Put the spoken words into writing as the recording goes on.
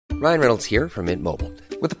Ryan Reynolds here from Mint Mobile.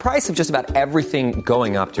 With the price of just about everything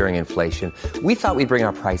going up during inflation, we thought we'd bring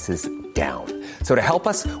our prices down. So to help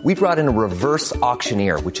us, we brought in a reverse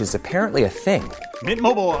auctioneer, which is apparently a thing. Mint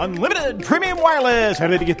Mobile Unlimited Premium Wireless. How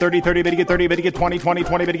to get 30, 30, bit to get 30, bit to get 20, 20,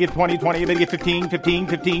 20, bit to get 20, 20, bit to get 15, 15,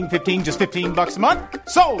 15, 15, just $15 a month?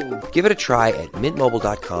 Sold! Give it a try at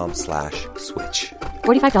mintmobile.com/switch.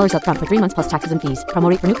 $45 up front for 3 months plus taxes and fees. Promo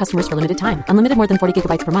rate for new customers for limited time. Unlimited more than 40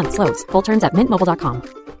 gigabytes per month. Slows full terms at mintmobile.com.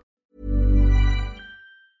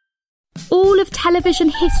 All of television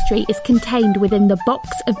history is contained within the box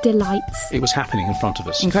of delights. It was happening in front of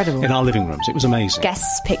us. Incredible. In our living rooms. It was amazing.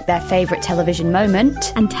 Guests pick their favourite television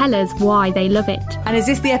moment. And tell us why they love it. And is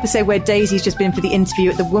this the episode where Daisy's just been for the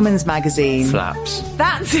interview at the Woman's Magazine? Flaps.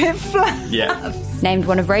 That's it, Flaps. Yeah. Named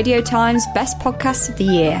one of Radio Time's best podcasts of the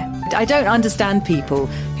year. I don't understand people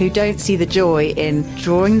who don't see the joy in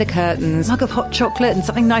drawing the curtains, a mug of hot chocolate and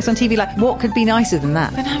something nice on TV. Like, what could be nicer than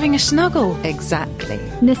that? Than having a snuggle. Exactly.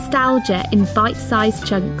 Nostalgia in bite-sized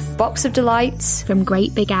chunks. Box of delights from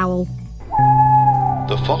Great Big Owl.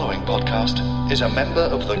 The following podcast is a member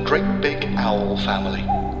of the Great Big Owl family.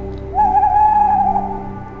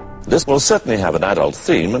 This will certainly have an adult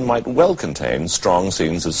theme and might well contain strong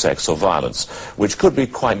scenes of sex or violence, which could be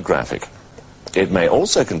quite graphic. It may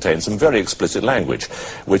also contain some very explicit language,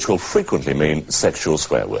 which will frequently mean sexual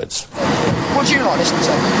swear words. What do you like listening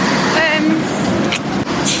to?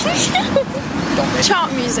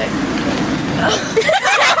 Chart music.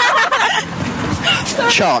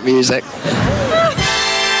 Chart music.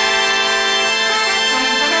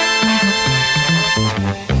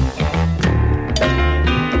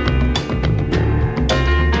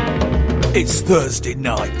 It's Thursday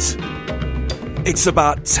night. It's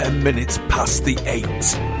about 10 minutes past the 8.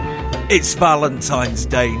 It's Valentine's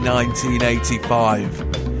Day 1985.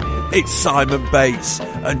 It's Simon Bates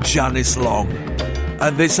and Janice Long.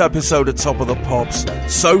 And this episode of Top of the Pops,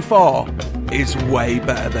 so far, is way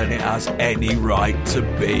better than it has any right to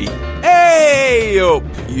be. Hey up,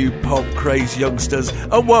 you pop-crazed youngsters,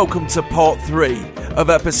 and welcome to part 3 of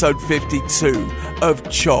episode 52 of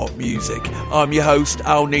Chart Music. I'm your host,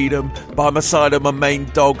 Al Needham. By my side are my main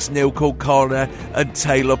dogs, Neil Culcarner and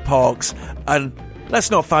Taylor Parks. And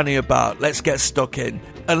let's not fanny about, let's get stuck in,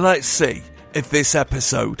 and let's see if this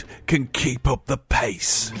episode can keep up the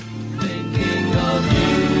pace. Thinking of you.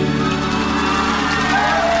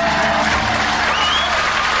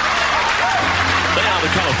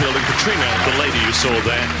 Colourfield and Katrina, the lady you saw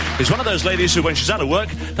there, is one of those ladies who, when she's out of work,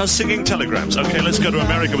 does singing telegrams. OK, let's go to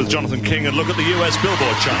America with Jonathan King and look at the US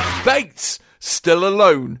Billboard chart. Bates, still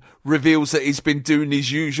alone, reveals that he's been doing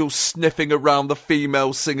his usual sniffing around the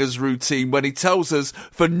female singer's routine when he tells us,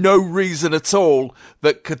 for no reason at all,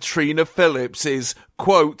 that Katrina Phillips is,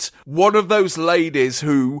 quote, one of those ladies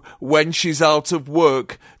who, when she's out of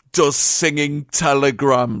work, does singing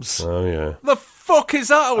telegrams. Oh, yeah. The fuck is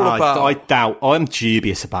that all about? I doubt. I'm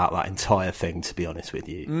dubious about that entire thing, to be honest with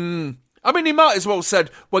you. I mean, he might as well said,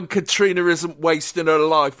 when Katrina isn't wasting her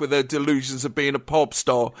life with her delusions of being a pop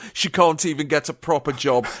star, she can't even get a proper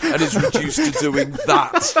job and is reduced to doing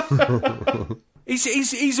that.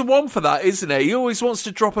 He's a one for that, isn't he? He always wants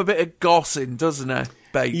to drop a bit of goss in, doesn't he,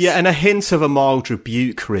 Bates? Yeah, and a hint of a mild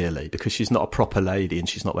rebuke, really, because she's not a proper lady and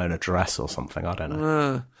she's not wearing a dress or something. I don't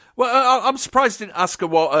know. Well, I'm surprised he didn't ask her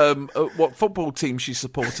what football team she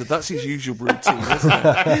supported. That's his usual routine, isn't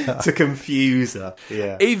it? To confuse her,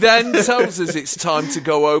 yeah. He then tells us it's time to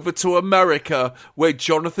go over to America, where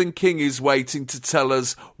Jonathan King is waiting to tell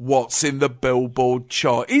us what's in the Billboard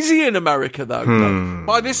chart. Is he in America, though?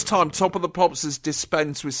 By this time, Top of the Pops has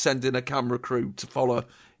dispensed with sending a camera crew to follow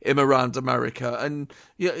him around America, and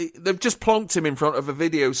they've just plonked him in front of a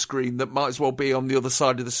video screen that might as well be on the other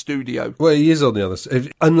side of the studio. Well, he is on the other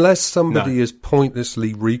side. Unless somebody has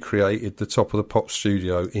pointlessly recreated the Top of the Pop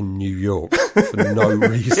studio in New York for no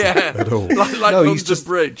reason at all. Like no, London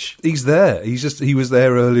Bridge. He's there. He was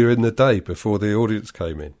there earlier in the day before the audience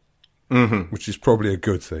came in, which is probably a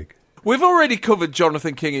good thing. We've already covered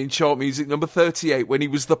Jonathan King in Chart Music number 38 when he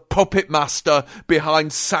was the puppet master behind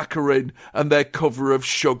Saccharin and their cover of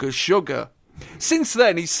Sugar Sugar. Since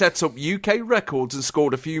then, he's set up UK records and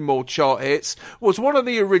scored a few more chart hits, was one of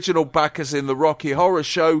the original backers in the Rocky Horror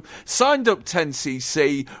Show, signed up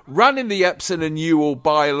 10cc, ran in the Epsom and Newell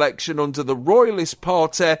by-election under the Royalist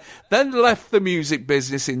Party, then left the music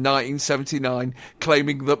business in 1979,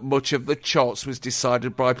 claiming that much of the charts was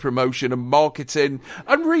decided by promotion and marketing,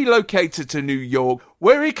 and relocated to New York,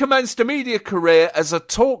 where he commenced a media career as a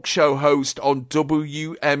talk show host on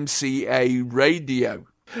WMCA Radio.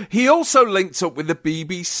 He also linked up with the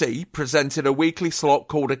BBC, presenting a weekly slot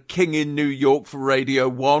called A King in New York for Radio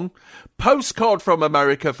 1, Postcard from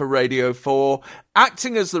America for Radio 4,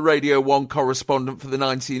 acting as the Radio 1 correspondent for the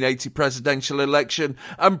 1980 presidential election,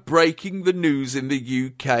 and breaking the news in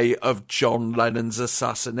the UK of John Lennon's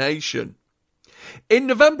assassination. In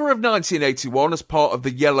November of 1981, as part of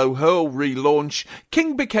the Yellow Hurl relaunch,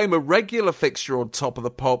 King became a regular fixture on Top of the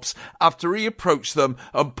Pops after he approached them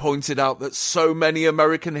and pointed out that so many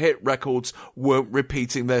American hit records weren't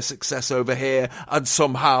repeating their success over here, and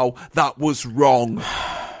somehow that was wrong.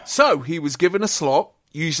 So he was given a slot,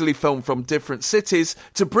 usually filmed from different cities,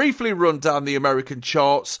 to briefly run down the American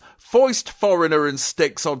charts, foist Foreigner and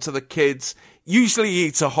Styx onto the kids, usually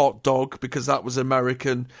eat a hot dog because that was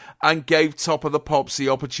American, and gave Top of the Pops the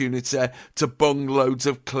opportunity to bung loads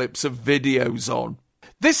of clips of videos on.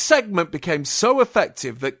 This segment became so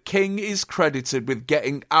effective that King is credited with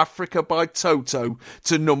getting Africa by Toto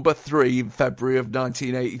to number 3 in February of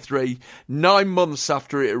 1983, 9 months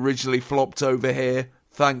after it originally flopped over here.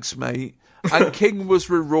 Thanks, mate. And King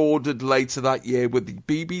was rewarded later that year with the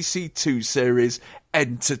BBC Two series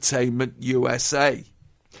Entertainment USA.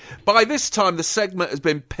 By this time, the segment has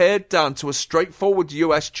been pared down to a straightforward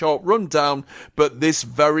US chart rundown, but this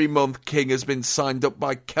very month, King has been signed up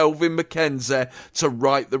by Kelvin McKenzie to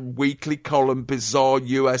write the weekly column Bizarre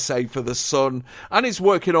USA for The Sun, and is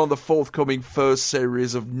working on the forthcoming first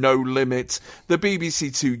series of No Limit, the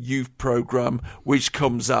BBC Two youth programme, which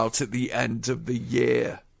comes out at the end of the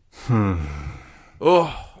year.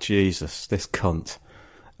 Oh, Jesus, this cunt.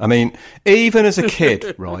 I mean, even as a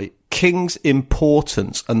kid, right, King's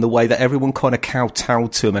importance and the way that everyone kind of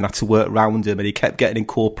kowtowed to him and had to work around him, and he kept getting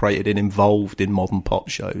incorporated and involved in modern pop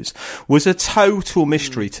shows, was a total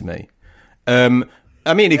mystery to me.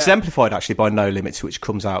 I mean, exemplified actually by No Limits, which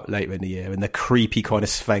comes out later in the year, and the creepy kind of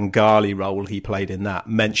Svengali role he played in that,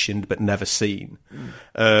 mentioned but never seen.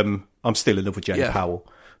 I'm still in love with Jenny Powell.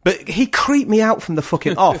 But he creeped me out from the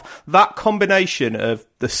fucking off. That combination of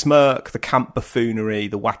the smirk, the camp buffoonery,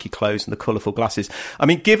 the wacky clothes and the colourful glasses. I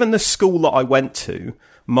mean, given the school that I went to,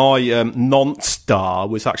 my non-star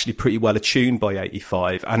was actually pretty well attuned by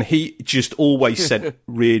 85, and he just always sent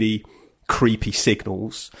really creepy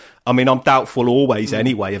signals. I mean, I'm doubtful always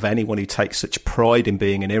anyway of anyone who takes such pride in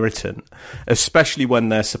being an irritant, especially when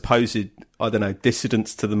their supposed, I don't know,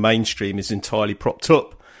 dissidence to the mainstream is entirely propped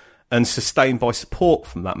up and sustained by support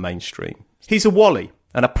from that mainstream. He's a wally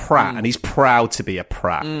and a prat, and he's proud to be a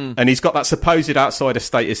prat. And he's got that supposed outsider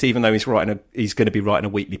status, even though he's going to be writing a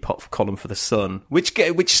weekly pop column for The Sun, which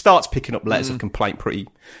starts picking up letters of complaint pretty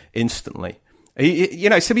instantly. So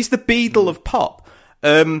he's the Beadle of pop.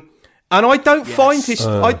 And I don't find his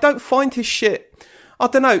shit. I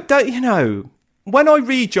don't know. When I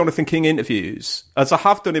read Jonathan King interviews, as I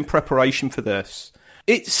have done in preparation for this,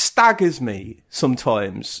 it staggers me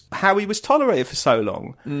sometimes how he was tolerated for so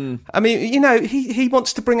long. I mean, he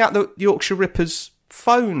wants to bring out the Yorkshire Rippers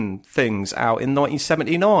phone things out in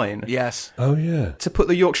 1979. Yes. Oh, yeah. To put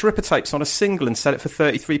the Yorkshire Ripper tapes on a single and sell it for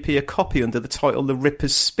 33p a copy under the title The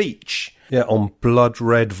Ripper's Speech. Yeah, on blood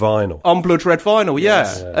red vinyl. On blood red vinyl,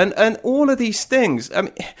 yeah. And all of these things. I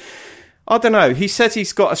mean, I don't know. He says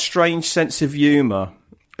he's got a strange sense of humour.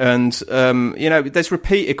 And, there's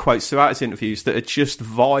repeated quotes throughout his interviews that are just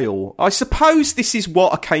vile. I suppose this is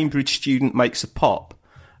what a Cambridge student makes of pop.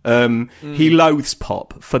 He loathes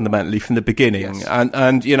pop, fundamentally, from the beginning. Yes.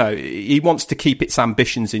 And he wants to keep its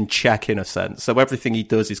ambitions in check, in a sense. So everything he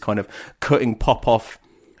does is kind of cutting pop off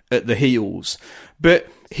at the heels. But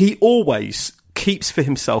he always keeps for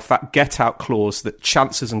himself that get-out clause that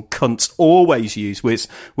chancers and cunts always use, which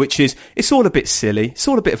is, it's all a bit silly, it's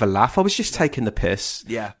all a bit of a laugh, I was just taking the piss.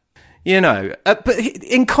 Yeah. But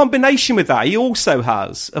in combination with that, he also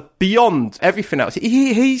has, beyond everything else,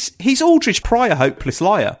 he's Aldridge Pryor, hopeless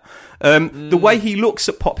liar. The way he looks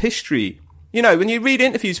at pop history, when you read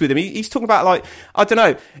interviews with him, he's talking about,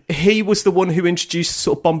 he was the one who introduced the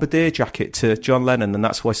sort of bombardier jacket to John Lennon, and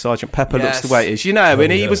that's why Sgt. Pepper looks the way it is,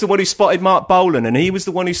 and he was the one who spotted Mark Bolan, and he was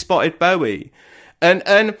the one who spotted Bowie.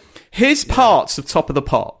 And his parts of Top of the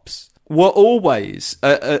Pops were always,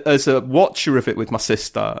 as a watcher of it with my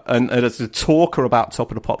sister, and as a talker about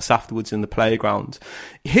Top of the Pops afterwards in the playground,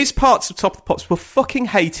 his parts of Top of the Pops were fucking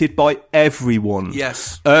hated by everyone.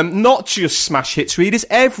 Yes. Not just smash hits readers,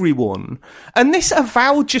 everyone. And this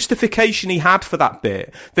avowed justification he had for that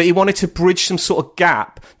bit, that he wanted to bridge some sort of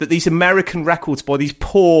gap that these American records by these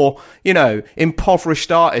poor,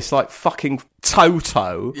 impoverished artists like fucking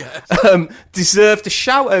Toto deserved a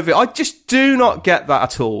shout over it. I just do not get that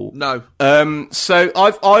at all. No. So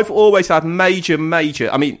I've always had major.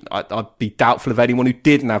 I mean, I'd be doubtful of anyone who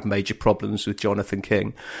didn't have major problems with Jonathan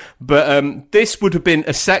King, but this would have been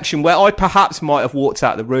a section where I perhaps might have walked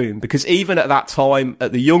out of the room, because even at that time,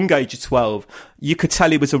 at the young age of 12, you could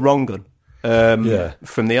tell he was a wrong 'un.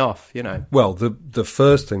 From the off, you know. Well, the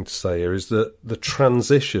first thing to say here is that the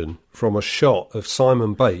transition from a shot of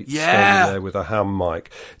Simon Bates standing there with a ham mic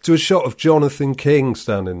to a shot of Jonathan King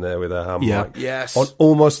standing there with a ham mic on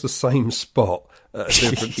almost the same spot at a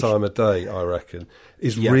different time of day, I reckon,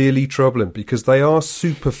 is really troubling, because they are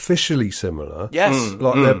superficially similar. Yes.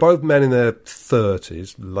 Like they're both men in their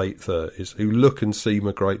 30s, late 30s, who look and seem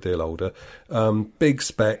a great deal older. Big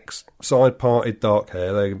specs, side-parted dark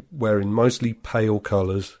hair. They're wearing mostly pale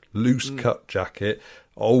colours, loose-cut jacket,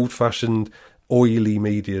 old-fashioned oily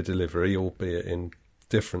media delivery, albeit in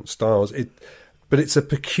different styles. But it's a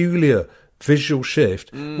peculiar visual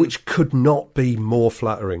shift, which could not be more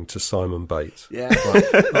flattering to Simon Bates. Yeah.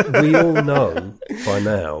 Like, we all know by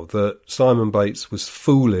now that Simon Bates was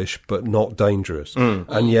foolish but not dangerous.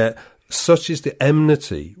 And yet, such is the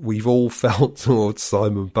enmity we've all felt towards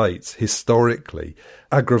Simon Bates historically,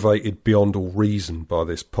 aggravated beyond all reason by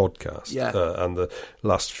this podcast and the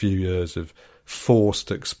last few years of forced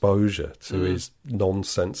exposure to his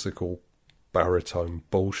nonsensical baritone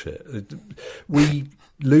bullshit. We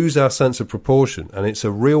lose our sense of proportion, and it's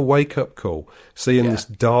a real wake-up call seeing this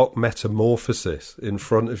dark metamorphosis in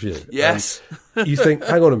front of you. Yes. And you think,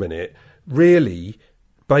 hang on a minute, really,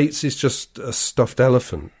 Bates is just a stuffed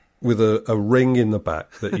elephant with a ring in the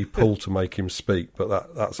back that you pull to make him speak,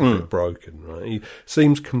 but that's a bit broken, right? He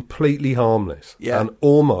seems completely harmless and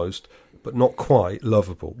almost, but not quite,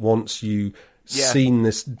 lovable once you seen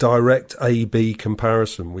this direct A-B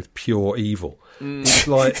comparison with pure evil. It's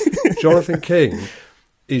like Jonathan King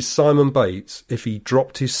is Simon Bates if he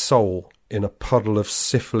dropped his soul in a puddle of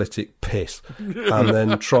syphilitic piss and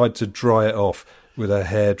then tried to dry it off with a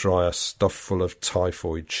hairdryer stuffed full of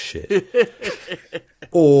typhoid shit.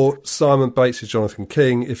 Or Simon Bates is Jonathan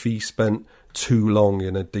King if he spent too long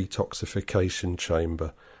in a detoxification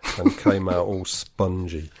chamber and came out all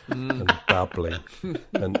spongy and babbling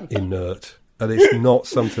and inert. And it's not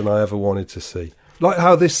something I ever wanted to see. Like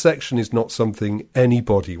how this section is not something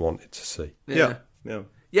anybody wanted to see.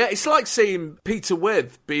 Yeah, it's like seeing Peter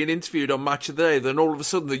With being interviewed on Match of the Day, then all of a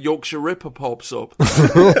sudden the Yorkshire Ripper pops up. The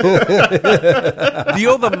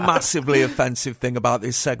other massively offensive thing about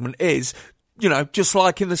this segment is, you know, just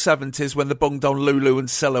like in the 70s when the bunged on Lulu and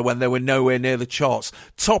Scylla when they were nowhere near the charts,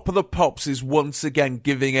 Top of the Pops is once again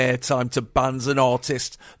giving airtime to bands and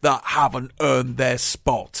artists that haven't earned their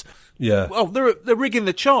spot. Yeah. Well, they're rigging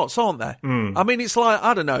the charts, aren't they? I mean, it's like,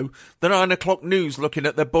 I don't know, the 9 o'clock news looking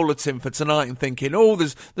at their bulletin for tonight and thinking, oh,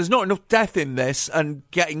 there's not enough death in this, and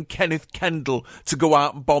getting Kenneth Kendall to go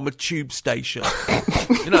out and bomb a tube station.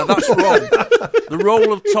 You know, that's wrong. The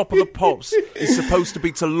role of Top of the Pops is supposed to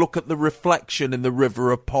be to look at the reflection in the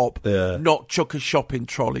river of pop, not chuck a shopping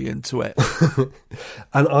trolley into it.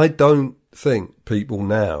 And I don't think people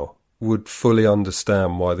now would fully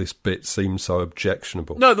understand why this bit seemed so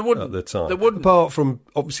objectionable. No, they wouldn't. At the time. They wouldn't. Apart from,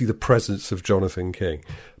 obviously, the presence of Jonathan King.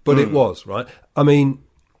 But it was, right? I mean,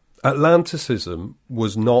 Atlanticism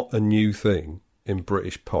was not a new thing in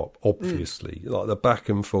British pop, obviously. Like, the back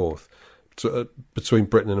and forth between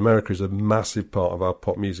Britain and America is a massive part of our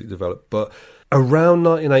pop music development. But around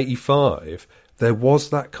 1985... there was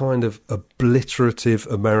that kind of obliterative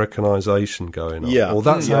Americanisation going on. Yeah. Or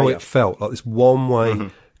that's how it felt, like this one-way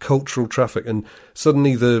cultural traffic. And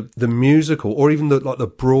suddenly the musical, or even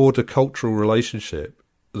the broader cultural relationship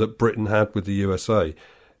that Britain had with the USA,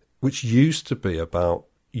 which used to be about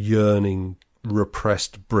yearning,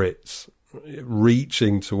 repressed Brits,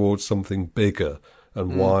 reaching towards something bigger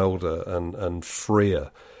and wilder and freer.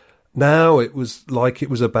 Now it was like it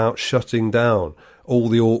was about shutting down all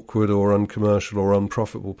the awkward or uncommercial or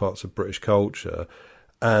unprofitable parts of British culture,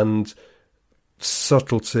 and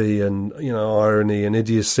subtlety and, you know, irony and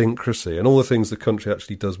idiosyncrasy and all the things the country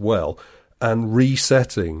actually does well, and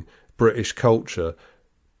resetting British culture,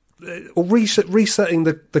 or resetting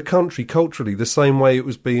the country culturally the same way it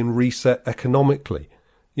was being reset economically,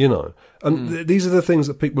 you know. And these are the things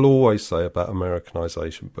that people always say about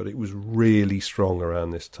Americanisation, but it was really strong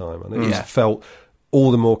around this time, and it was felt all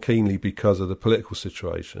the more keenly because of the political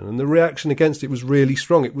situation. And the reaction against it was really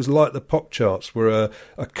strong. It was like the pop charts were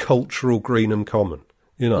a cultural Greenham Common,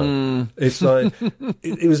 you know. It's like,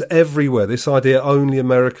 it was everywhere. This idea only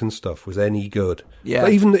American stuff was any good. Yeah.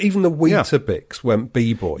 But even the Weetabix went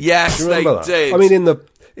B-boy. Yes, do you remember they did. I mean,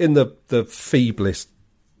 in the feeblest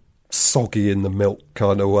soggy in the milk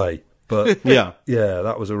kind of way. But yeah,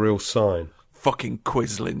 that was a real sign. Fucking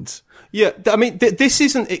Quislinds. Yeah, I mean, this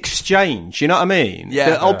isn't exchange, you know what I mean?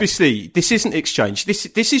 Yeah. Obviously, this isn't exchange.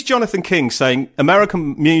 This is Jonathan King saying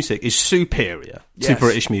American music is superior to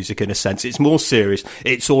British music in a sense. It's more serious.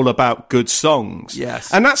 It's all about good songs.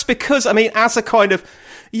 Yes. And that's because, I mean, as a kind of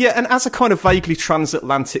vaguely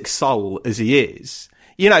transatlantic soul as he is,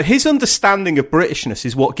 you know, his understanding of Britishness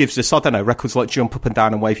is what gives us, I don't know, records like Jump Up and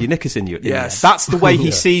Down and Wave Your Knickers in You. Yes. That's the way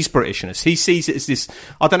he sees Britishness. He sees it as this,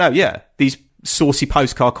 I don't know, these saucy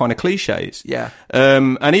postcard kind of cliches. Yeah.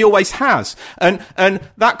 And he always has. And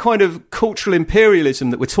that kind of cultural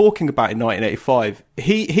imperialism that we're talking about in 1985,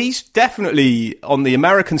 he's definitely on the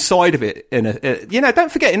American side of it. You know,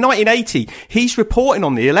 don't forget, in 1980, he's reporting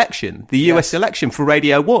on the election, the US election for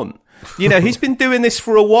Radio 1. You know, he's been doing this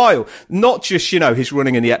for a while. Not just, you know, he's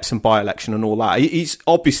running in the Epsom by-election and all that. He's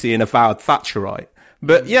obviously an avowed Thatcherite.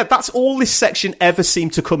 But yeah, that's all this section ever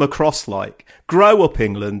seemed to come across like. Grow up,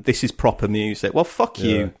 England. This is proper music. Well, fuck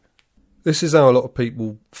you. This is how a lot of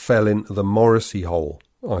people fell into the Morrissey hole,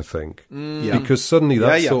 I think. Because suddenly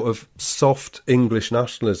that sort of soft English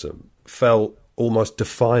nationalism felt almost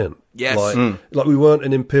defiant. Yes. Like we weren't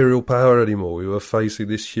an imperial power anymore. We were facing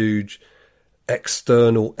this huge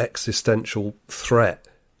external existential threat,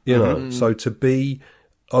 you know. So to be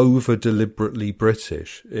over deliberately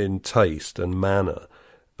British in taste and manner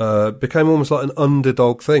became almost like an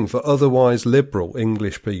underdog thing for otherwise liberal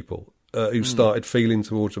English people who started feeling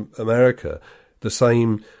towards America the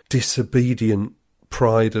same disobedient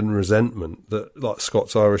pride and resentment that like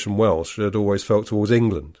Scots, Irish and Welsh had always felt towards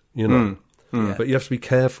England, you know. But you have to be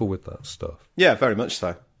careful with that stuff. Yeah, very much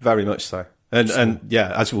so. Very much so. And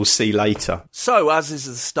yeah, as we'll see later. So, as is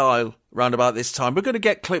the style round about this time, we're going to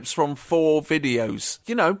get clips from 4 videos.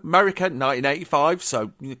 You know, America 1985,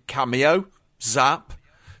 so Cameo, Zap,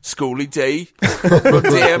 Schoolie D, Run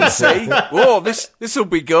DMC. Oh, this will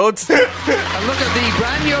be good. And look at the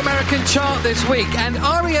brand new American chart this week. And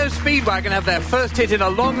REO Speedwagon have their first hit in a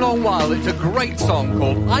long, long while. It's a great song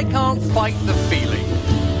called I Can't Fight the Feeling.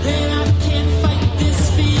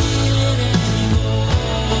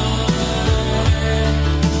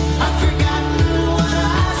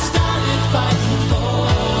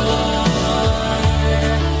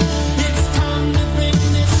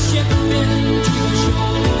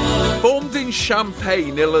 Formed in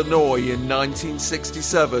Champaign, Illinois in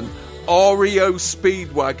 1967, REO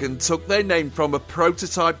Speedwagon took their name from a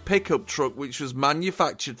prototype pickup truck which was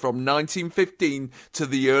manufactured from 1915 to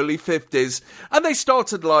the early 50s, and they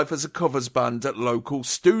started life as a covers band at local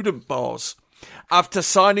student bars. After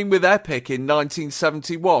signing with Epic in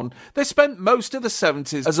 1971, they spent most of the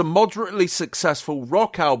 70s as a moderately successful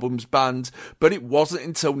rock albums band, but it wasn't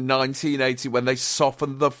until 1980 when they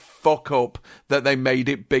softened the fuck up that they made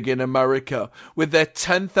it big in America, with their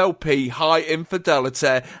 10th LP, High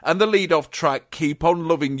Infidelity, and the lead-off track, Keep On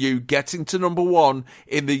Loving You, getting to number 1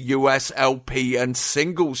 in the US LP and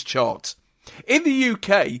singles chart. In the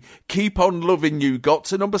UK, Keep On Loving You got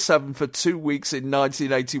to number 7 for 2 weeks in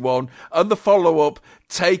 1981, and the follow-up,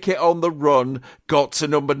 Take It On The Run, got to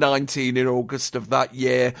number 19 in August of that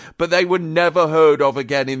year, but they were never heard of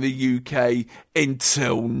again in the UK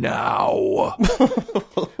until now.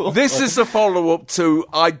 This is the follow-up to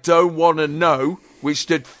I Don't Wanna Know, which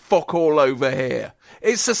did fuck all over here.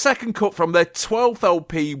 It's the second cut from their 12th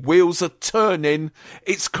LP, Wheels Are Turning.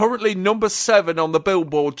 It's currently number 7 on the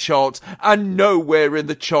Billboard chart and nowhere in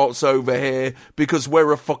the charts over here because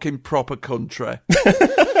we're a fucking proper country.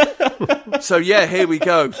 So yeah, here we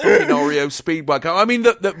go. Fucking REO Speedwagon. I mean,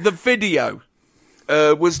 the video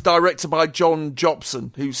was directed by John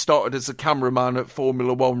Jobson, who started as a cameraman at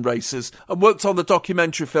Formula One races and worked on the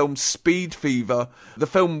documentary film Speed Fever, the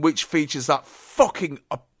film which features that fucking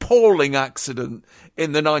appalling accident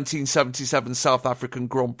in the 1977 South African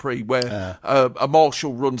Grand Prix where a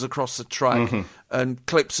marshal runs across the track and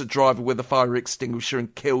clips a driver with a fire extinguisher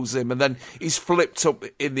and kills him, and then he's flipped up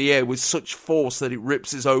in the air with such force that it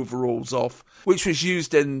rips his overalls off, which was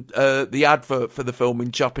used in the advert for the film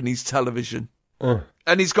in Japanese television.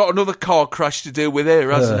 And he's got another car crash to deal with here,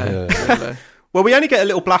 hasn't he? Yeah. Really? Well, we only get a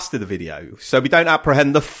little blast of the video, so we don't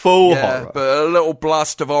apprehend the full horror. But a little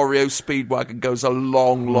blast of REO Speedwagon goes a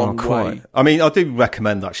long way. I mean, I do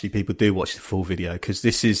recommend, actually, people do watch the full video, because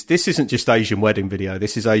this isn't just Asian Wedding Video.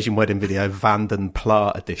 This is Asian Wedding Video Vanden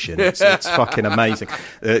Pla edition. It's fucking amazing.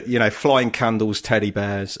 You know, flying candles, teddy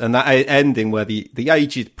bears, and that ending where the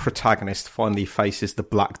aged protagonist finally faces the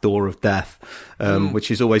black door of death,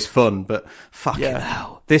 which is always fun, but fucking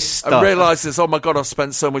hell. This stuff. I realises, oh my God, I've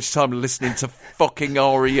spent so much time listening to fucking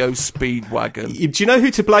REO Speedwagon. Do you know who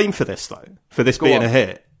to blame for this, though? For this being a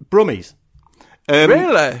hit? Brummies.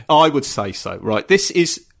 Really? I would say so. Right. This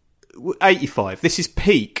is 85. This is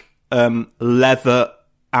peak leather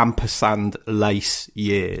ampersand lace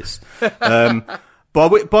years. By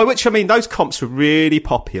which I mean those comps were really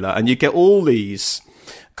popular, and you get all these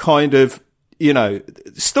kind of, you know,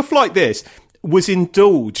 stuff like this was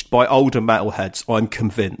indulged by older metalheads, I'm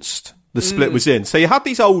convinced. The split was in. So you had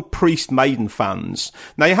these old Priest Maiden fans.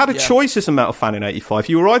 Now, you had a choice as a metal fan in 85.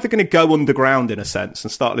 You were either going to go underground, in a sense,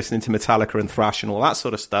 and start listening to Metallica and thrash and all that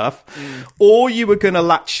sort of stuff, or you were going to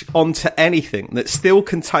latch onto anything that still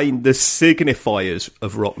contained the signifiers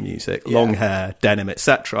of rock music, long hair, denim,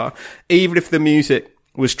 etc., even if the music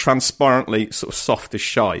was transparently sort of soft as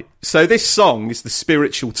shite. So this song is the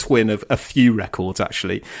spiritual twin of a few records,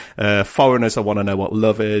 actually. Foreigners, I Want to Know What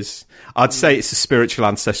Love Is. I'd say it's the spiritual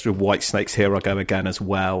ancestor of Whitesnake's Here I Go Again as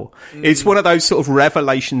well. It's one of those sort of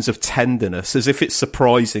revelations of tenderness, as if it's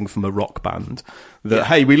surprising from a rock band. That,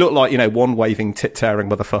 hey, we look like, you know, one-waving, tit-tearing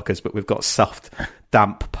motherfuckers, but we've got soft,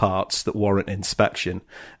 damp parts that warrant inspection.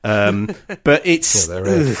 But it's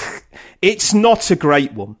it's not a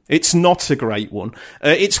great one. It's not a great one.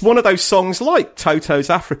 It's one of those songs like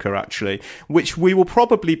Toto's Africa, actually, which we will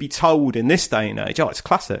probably be told in this day and age, oh, it's a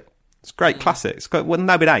classic. It's a great classic. Well,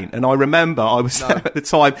 no, it ain't. And I remember I was there at the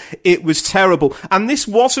time. It was terrible. And this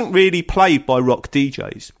wasn't really played by rock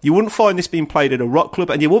DJs. You wouldn't find this being played at a rock club,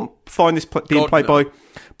 and you wouldn't find this being played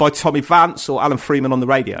by Tommy Vance or Alan Freeman on the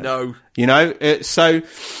radio. No. You know?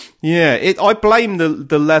 I blame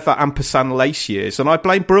the leather ampersand lace years, and I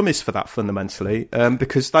blame Brummies for that fundamentally,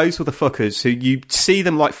 because those were the fuckers who you see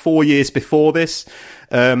them like 4 years before this,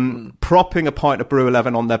 propping a pint of Brew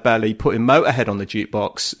 11 on their belly, putting Motorhead on the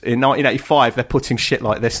jukebox. In 1985, they're putting shit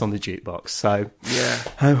like this on the jukebox. So yeah,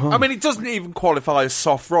 I mean, it doesn't even qualify as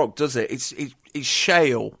soft rock, does it? It's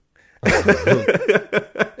shale.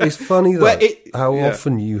 It's funny though how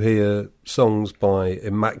often you hear songs by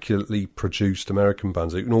immaculately produced American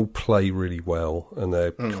bands that can all play really well and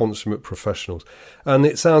they're consummate professionals, and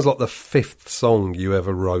it sounds like the fifth song you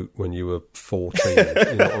ever wrote when you were 14. You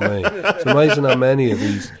know what I mean? It's amazing how many of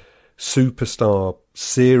these superstar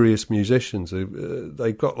serious musicians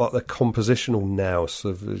they've got like the compositional nous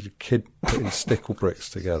of a kid putting stickle bricks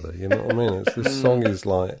together. You know what I mean? This song is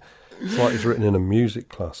like, it's like it's written in a music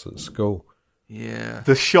class at school. Yeah.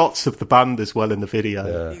 The shots of the band as well in the video.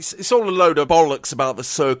 Yeah. It's all a load of bollocks about the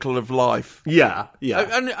circle of life. Yeah.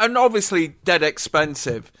 And obviously dead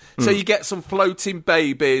expensive. So you get some floating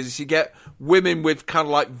babies, you get women with kind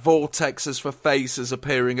of like vortexes for faces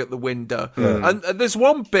appearing at the window. And there's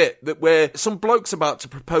one bit that where some bloke's about to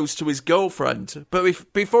propose to his girlfriend, but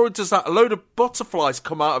before he does that, a load of butterflies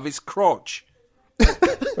come out of his crotch.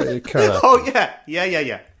 Oh,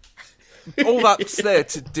 yeah. All that's there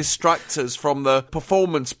to distract us from the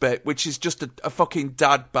performance bit, which is just a fucking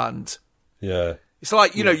dad band. Yeah. It's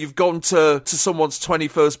like, you know, you've gone to someone's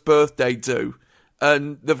 21st birthday do,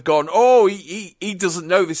 and they've gone, oh, he doesn't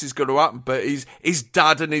know this is going to happen, but his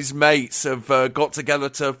dad and his mates have got together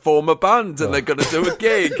to form a band, and they're going to do a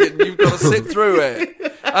gig, and you've got to sit through it.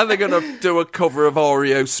 And they're going to do a cover of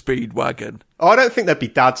REO Speedwagon. I don't think they'd be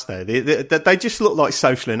dads, though. They just look like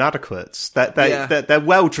social inadequates. They're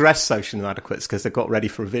well-dressed social inadequates because they've got ready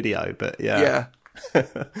for a video, but yeah.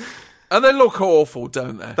 And they look awful,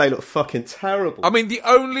 don't they? They look fucking terrible. I mean, the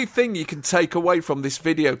only thing you can take away from this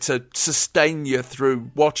video to sustain you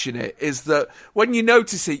through watching it is that when you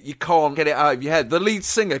notice it, you can't get it out of your head. The lead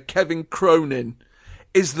singer, Kevin Cronin,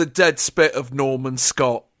 is the dead spit of Norman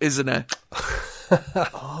Scott, isn't he?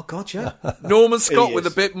 Oh, God, yeah. Norman Scott with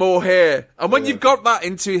a bit more hair. And when you've got that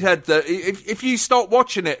into your head, that if you start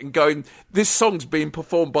watching it and going, this song's being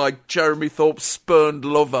performed by Jeremy Thorpe's spurned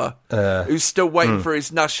lover, who's still waiting for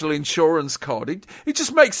his national insurance card, it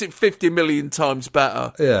just makes it 50 million times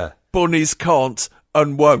better. Yeah. Bunnies can't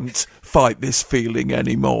and won't fight this feeling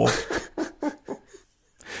anymore.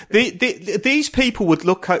 These people would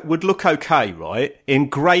look okay, right, in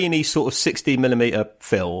grainy sort of 16mm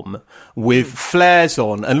film with flares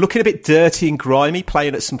on and looking a bit dirty and grimy,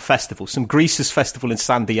 playing at some festival, some Greasers festival in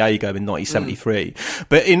San Diego in 1973.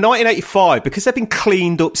 But in 1985, because they've been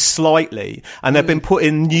cleaned up slightly and they've been put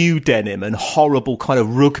in new denim and horrible kind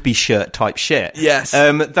of rugby shirt type shit. Yes.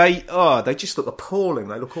 They just look appalling.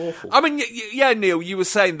 They look awful. I mean, yeah, Neil, you were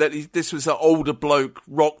saying that this was an older bloke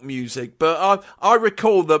rock music, but I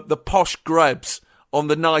recall the posh Grebs on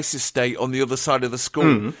the nice estate on the other side of the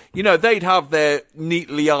school. You know, they'd have their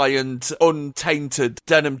neatly ironed, untainted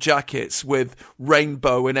denim jackets with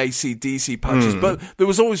rainbow and AC/DC patches, but there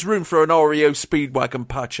was always room for an REO Speedwagon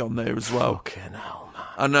patch on there as well. Fucking hell,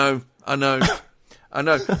 man. I know.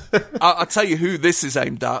 I'll tell you who this is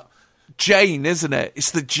aimed at. Jane, isn't it?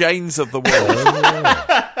 It's the Janes of the world.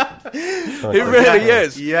 It really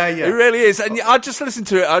is. Yeah. It really is. And I just listen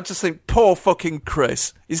to it, I just think, poor fucking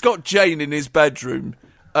Chris. He's got Jane in his bedroom,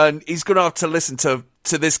 and he's going to have to listen to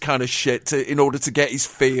this kind of shit in order to get his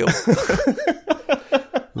feel.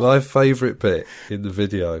 My favourite bit in the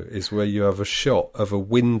video is where you have a shot of a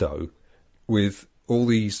window with all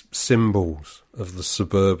these symbols of the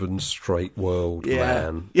suburban straight world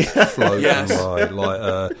man floating by.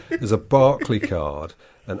 Like there's a Barclay card,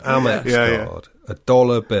 an Amex card, a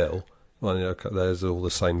dollar bill. Well, there's all the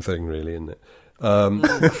same thing, really, isn't it?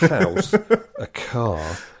 A house, a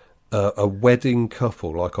car, a wedding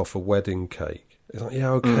couple, like off a wedding cake. It's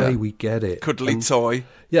like, we get it. Cuddly toy.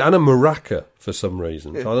 Yeah, and a maraca for some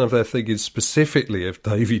reason. I don't know if they're thinking specifically of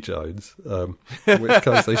Davy Jones, in which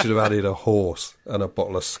case they should have added a horse and a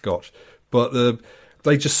bottle of scotch. But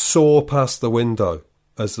they just saw past the window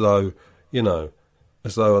as though on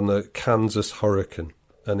the Kansas hurricane.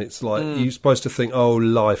 And it's like, you're supposed to think,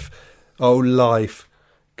 life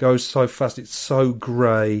goes so fast, it's so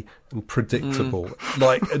grey and predictable.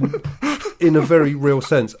 Like, in a very real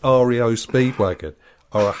sense, REO Speedwagon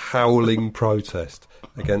are a howling protest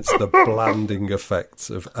against the blanding effects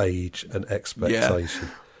of age and expectation.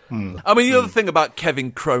 I mean, the other thing about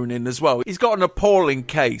Kevin Cronin as well, he's got an appalling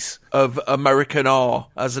case of American R,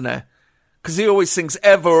 hasn't he? Because he always sings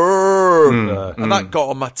ever, and that got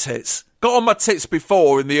on my tits. Got on my tits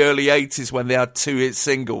before in the early 80s when they had 2-hit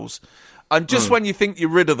singles. And just when you think you're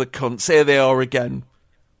rid of the cunts, here they are again,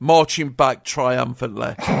 marching back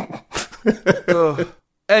triumphantly.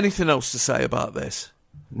 Anything else to say about this?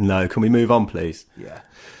 No, can we move on, please? Yeah.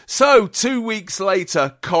 So, 2 weeks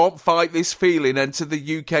later, Can't Fight This Feeling entered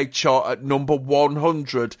the UK chart at number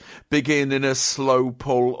 100, beginning a slow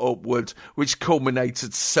pull upward, which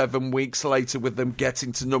culminated 7 weeks later with them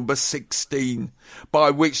getting to number 16,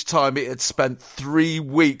 by which time it had spent 3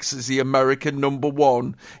 weeks as the American number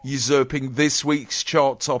 1, usurping this week's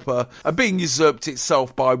chart topper, and being usurped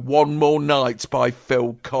itself by One More Night by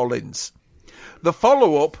Phil Collins. The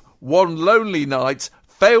follow-up, One Lonely Night,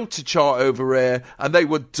 failed to chart over here, and they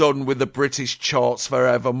were done with the British charts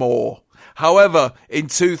forevermore. However, in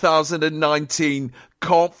 2019,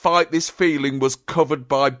 Can't Fight This Feeling was covered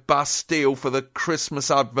by Bastille for the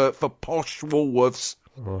Christmas advert for Posh Woolworths.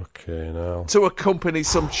 Okay, now. To accompany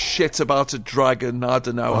some shit about a dragon, I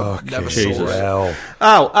don't know, I never saw it.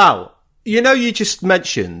 Ow. You just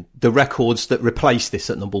mentioned the records that replaced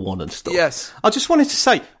this at number 1 and stuff. Yes. I just wanted to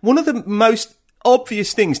say, one of the most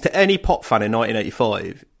obvious things to any pop fan in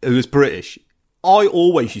 1985 who was British, I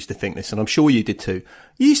always used to think this, and I'm sure you did too.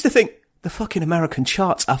 You used to think the fucking American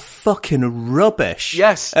charts are fucking rubbish.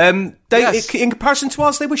 Yes. In comparison to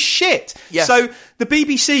us, they were shit. Yes. So the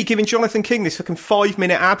BBC giving Jonathan King this fucking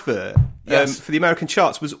 5-minute advert for the American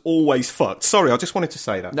charts was always fucked. Sorry, I just wanted to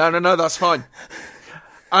say that. No, that's fine.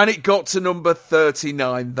 And it got to number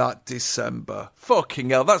 39 that December. Fucking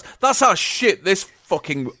hell, that's how shit this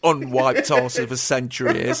fucking unwiped arse of a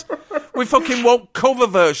century is. We fucking want cover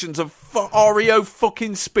versions of REO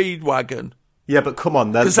fucking Speedwagon. Yeah, but come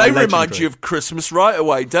on, because they remind you of Christmas right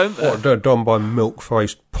away, don't they? They're done by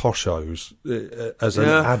milk-faced poshos as an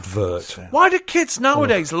advert. Why do kids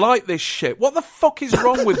nowadays like this shit? What the fuck is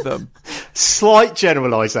wrong with them? Slight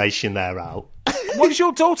generalisation there, Al. What does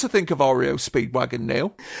your daughter think of REO Speedwagon,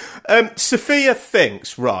 Neil? Sophia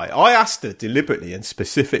thinks, right, I asked her deliberately and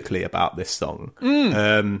specifically about this song.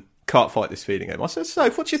 Can't Fight This Feeling. I said,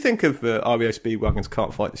 Soph, what do you think of REO Speedwagon's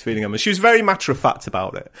Can't Fight This Feeling? And she was very matter-of-fact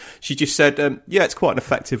about it. She just said, it's quite an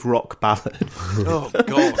effective rock ballad. Oh,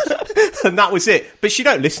 God. And that was it. But she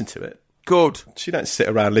don't listen to it. Good. She don't sit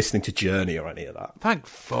around listening to Journey or any of that. Thank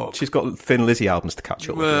fuck. She's got Thin Lizzy albums to catch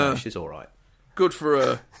up with. She's all right. Good for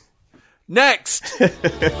her. Next!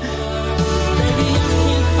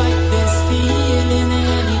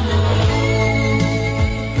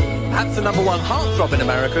 Perhaps the number 1 heartthrob in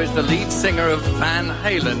America is the lead singer of Van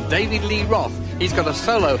Halen, David Lee Roth. He's got a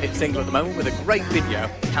solo hit single at the moment with a great video,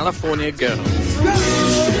 California Girls.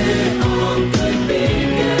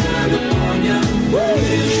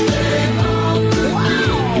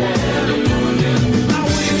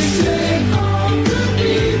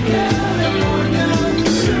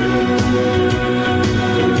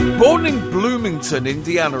 Born in Bloomington,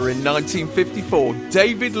 Indiana in 1954,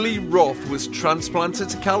 David Lee Roth was transplanted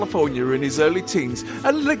to California in his early teens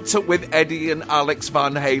and linked up with Eddie and Alex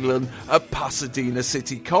Van Halen at Pasadena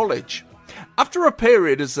City College. After a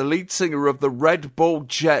period as the lead singer of the Red Bull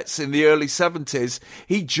Jets in the early 70s,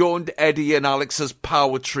 he joined Eddie and Alex's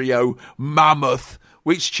power trio, Mammoth,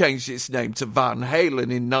 which changed its name to Van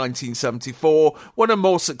Halen in 1974 when a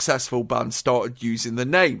more successful band started using the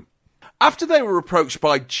name. After they were approached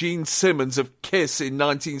by Gene Simmons of Kiss in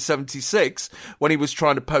 1976, when he was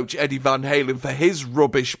trying to poach Eddie Van Halen for his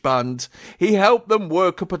rubbish band, he helped them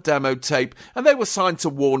work up a demo tape, and they were signed to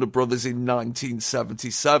Warner Brothers in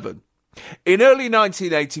 1977. In early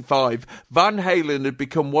 1985, Van Halen had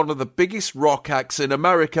become one of the biggest rock acts in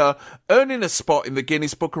America, earning a spot in the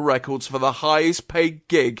Guinness Book of Records for the highest paid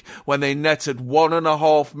gig when they netted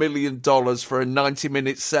 $1.5 million for a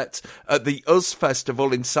 90-minute set at the US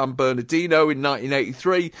Festival in San Bernardino in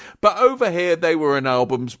 1983, but over here they were an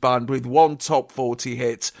albums band with one top 40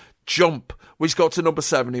 hit, Jump, which got to number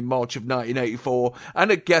 7 in March of 1984,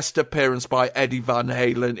 and a guest appearance by Eddie Van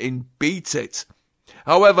Halen in Beat It.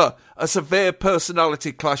 However, a severe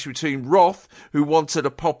personality clash between Roth, who wanted a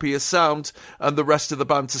poppier sound, and the rest of the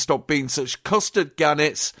band to stop being such custard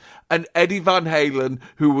gannets, and Eddie Van Halen,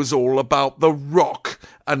 who was all about the rock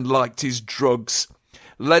and liked his drugs,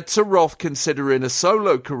 led to Roth considering a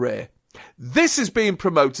solo career. This is being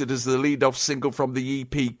promoted as the lead-off single from the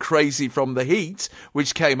EP Crazy from the Heat,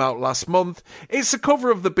 which came out last month. It's a cover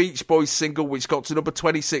of the Beach Boys single, which got to number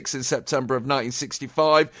 26 in September of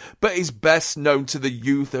 1965, but is best known to the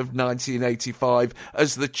youth of 1985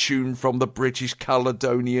 as the tune from the British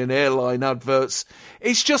Caledonian Airline adverts.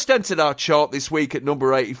 It's just entered our chart this week at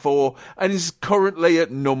number 84 and is currently at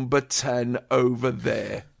number 10 over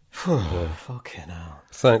there. Fucking hell.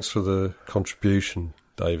 Thanks for the contribution,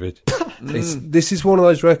 David. This is one of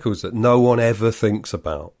those records that no one ever thinks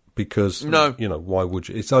about because, why would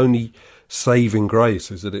you? It's only saving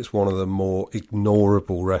grace is that it's one of the more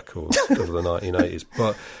ignorable records of the 1980s.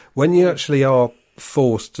 But when you actually are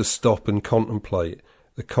forced to stop and contemplate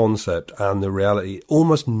the concept and the reality, it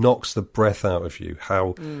almost knocks the breath out of you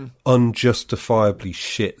how unjustifiably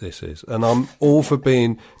shit this is. And I'm all for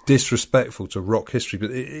being disrespectful to rock history,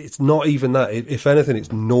 but it's not even that. If anything,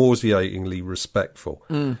 it's nauseatingly respectful,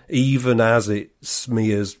 even as it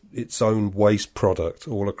smears its own waste product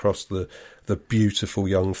all across the beautiful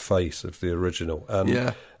young face of the original.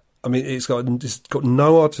 And I mean, it's got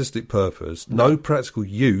no artistic purpose, no practical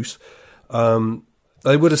use.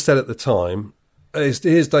 They would have said at the time,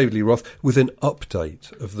 here's David Lee Roth with an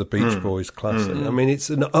update of the Beach Boys classic. I mean, it's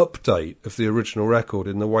an update of the original record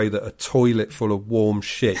in the way that a toilet full of warm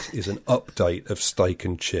shit is an update of Steak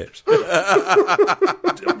and Chips.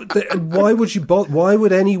 Why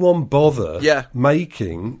would anyone bother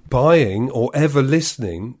buying or ever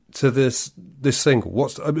listening to this single?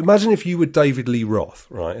 Imagine if you were David Lee Roth,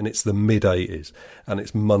 right, and it's the mid-80s and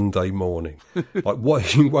it's Monday morning. Like,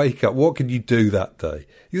 what you wake up, what can you do that day?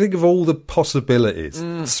 You think of all the possibilities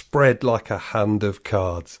spread like a hand of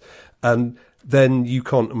cards, and then you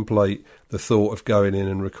contemplate the thought of going in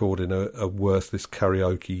and recording a worthless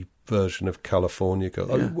karaoke version of California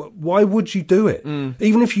Girl. Yeah. Why would you do it?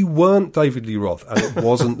 Even if you weren't David Lee Roth and it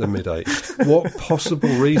wasn't the mid-80s, what possible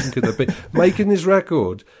reason could there be? Making this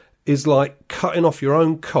record is like cutting off your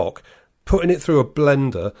own cock, putting it through a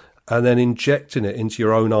blender, and then injecting it into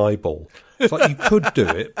your own eyeball. It's like you could do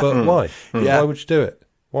it, but why? Why would you do it?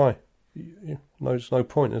 Why? There's no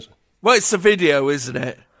point, is there? Well, it's a video, isn't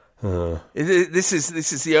it? This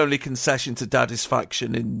is the only concession to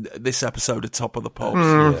Dadisfaction in this episode of Top of the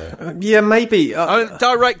Pops. Yeah, maybe.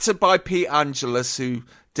 Directed by Pete Angelus, who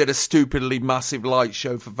did a stupidly massive light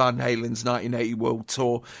show for Van Halen's 1980 World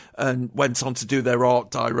Tour and went on to do their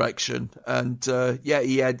art direction. And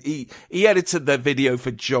he edited their video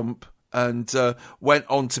for Jump and went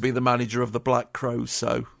on to be the manager of the Black Crowes.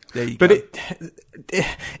 So there you go. But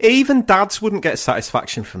even dads wouldn't get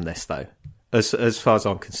satisfaction from this, though. As far as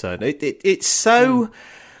I'm concerned, it's so.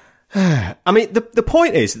 I mean, the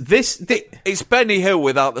point is this. It's Benny Hill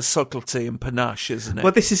without the subtlety and panache, isn't it?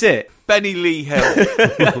 Well, this is it. Benny Lee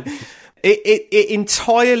Hill. it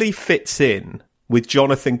entirely fits in with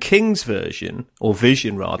Jonathan King's version, or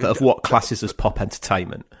vision rather, of what classes as pop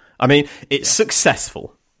entertainment. I mean, it's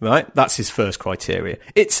successful. Right? That's his first criteria.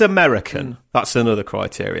 It's American. That's another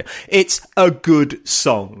criteria. It's a good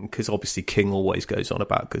song, because obviously King always goes on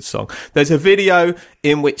about a good song. There's a video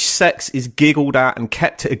in which sex is giggled at and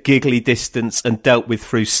kept at a giggly distance and dealt with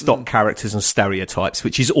through stock characters and stereotypes,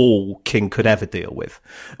 which is all King could ever deal with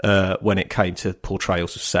when it came to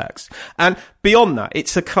portrayals of sex. And beyond that,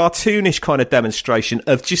 it's a cartoonish kind of demonstration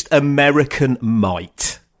of just American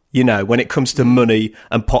might, you know, when it comes to money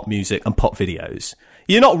and pop music and pop videos.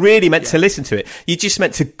 You're not really meant to listen to it. You're just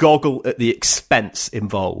meant to goggle at the expense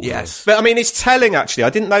involved. Yes. But, I mean, it's telling, actually. I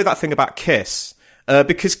didn't know that thing about Kiss.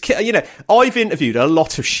 Because, you know, I've interviewed a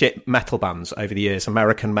lot of shit metal bands over the years,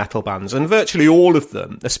 American metal bands, and virtually all of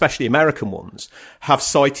them, especially American ones, have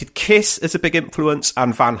cited Kiss as a big influence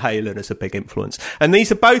and Van Halen as a big influence. And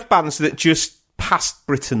these are both bands that just passed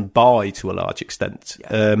Britain by to a large extent.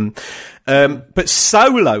 But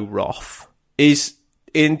solo Roth is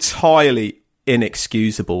entirely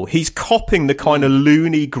inexcusable. He's copying the kind of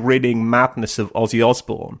loony, grinning madness of Ozzy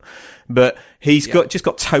Osbourne, but he's just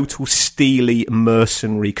got total steely,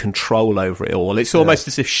 mercenary control over it all. It's almost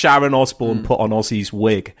as if Sharon Osbourne put on Ozzy's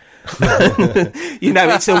wig. You know,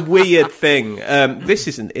 it's a weird thing. This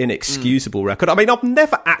is an inexcusable record. I mean, I've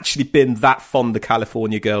never actually been that fond of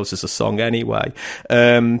California Girls as a song anyway.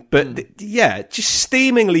 But yeah, just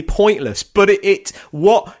steamingly pointless. But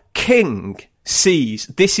what King sees,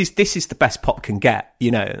 this is the best pop can get,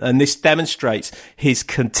 you know, and this demonstrates his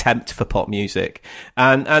contempt for pop music,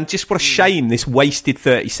 and just what a shame this wasted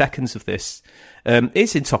 30 seconds of this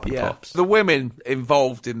is in Top of the Pops. The women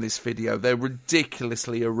involved in this video, they're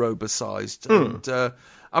ridiculously aerobicized, and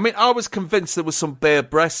I mean, I was convinced there was some bare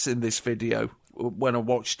breasts in this video when I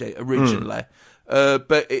watched it originally,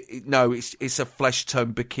 but no, it's a flesh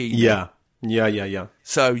tone bikini. Yeah.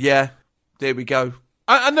 So yeah, there we go.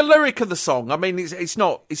 And the lyric of the song, I mean, it's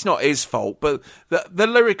not his fault, but the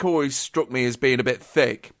lyric always struck me as being a bit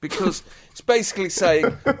thick, because it's basically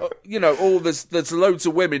saying, you know, there's loads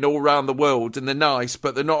of women all around the world and they're nice,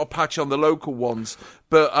 but they're not a patch on the local ones.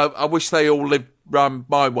 But I wish they all lived round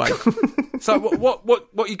my way. So what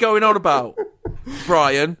are you going on about,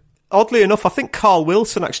 Brian? Oddly enough, I think Carl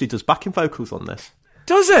Wilson actually does backing vocals on this.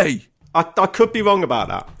 Does he? I could be wrong about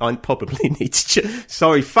that. I probably need to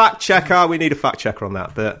sorry, fact checker. We need a fact checker on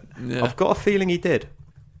that, but I've got a feeling he did.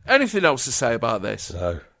 Anything else to say about this?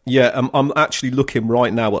 No. Yeah, I'm actually looking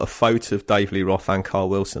right now at a photo of Dave Lee Roth and Carl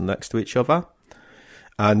Wilson next to each other.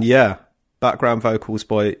 And yeah, background vocals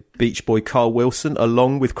by Beach Boy Carl Wilson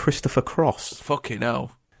along with Christopher Cross. Fucking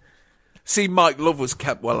hell. See, Mike Love was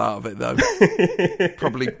kept well out of it, though.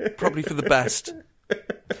 Probably for the best.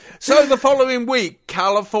 So the following week,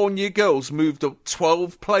 California Girls moved up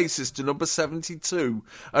 12 places to number 72,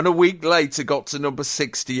 and a week later got to number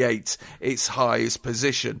 68, its highest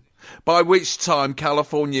position. By which time,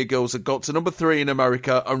 California Girls had got to number 3 in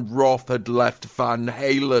America, and Roth had left Van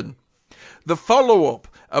Halen. The follow-up,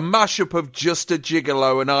 a mashup of Just a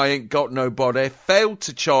Gigolo and I Ain't Got Nobody, failed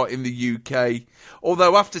to chart in the UK,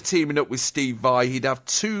 although after teaming up with Steve Vai, he'd have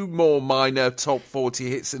 2 more minor top 40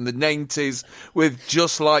 hits in the 90s, with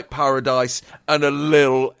Just Like Paradise and A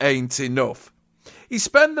Little Ain't Enough. He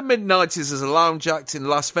spent the mid-90s as a lounge act in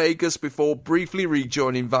Las Vegas before briefly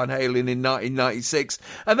rejoining Van Halen in 1996,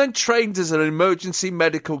 and then trained as an emergency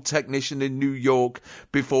medical technician in New York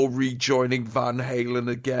before rejoining Van Halen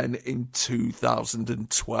again in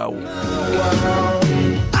 2012.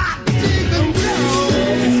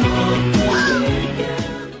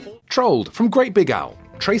 Trolled from Great Big Owl.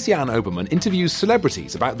 Tracy Ann Oberman interviews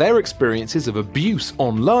celebrities about their experiences of abuse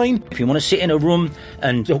online. If you want to sit in a room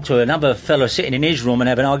and talk to another fella sitting in his room and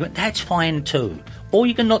have an argument, that's fine too. Or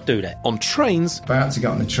you can not do that. On trains. About to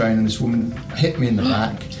get on the train and this woman hit me in the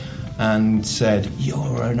back and said,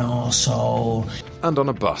 "You're an arsehole." And on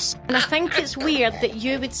a bus. And I think it's weird that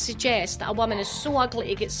you would suggest that a woman is so ugly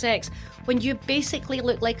to get sex when you basically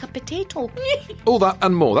look like a potato. All that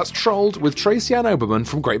and more. That's Trolled with Tracy Ann Oberman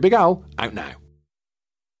from Great Big Owl, out now.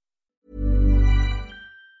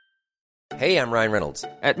 Hey, I'm Ryan Reynolds.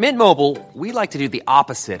 At Mint Mobile, we like to do the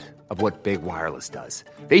opposite of what Big Wireless does.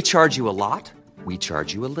 They charge you a lot, we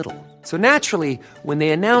charge you a little. So naturally, when they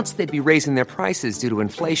announced they'd be raising their prices due to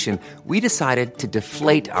inflation, we decided to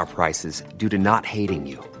deflate our prices due to not hating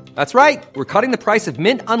you. That's right. We're cutting the price of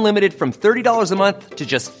Mint Unlimited from $30 a month to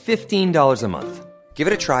just $15 a month. Give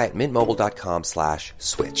it a try at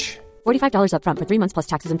mintmobile.com/switch. $45 up front for 3 months plus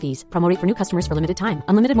taxes and fees. Promo rate for new customers for limited time.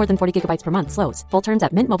 Unlimited more than 40 gigabytes per month. Slows full terms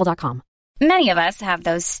at mintmobile.com. Many of us have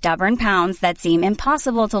those stubborn pounds that seem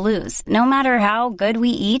impossible to lose, no matter how good we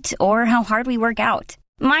eat or how hard we work out.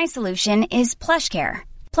 My solution is PlushCare.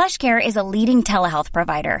 PlushCare is a leading telehealth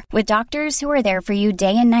provider with doctors who are there for you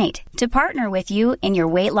day and night to partner with you in your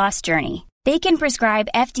weight loss journey. They can prescribe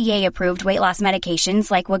FDA-approved weight loss medications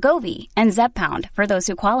like Wegovy and Zepbound for those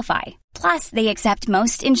who qualify. Plus, they accept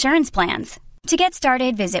most insurance plans. To get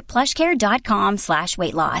started, visit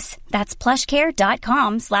plushcare.com/weightloss. That's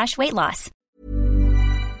plushcare.com/weightloss.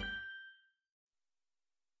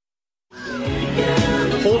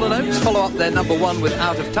 Hall & Oates follow up their number one with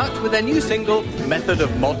Out of Touch with their new single, Method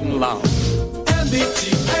of Modern Love.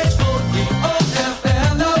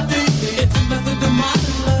 M-E-T-H-O-D-O-F-L-O-V. It's a method of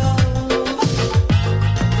modern love.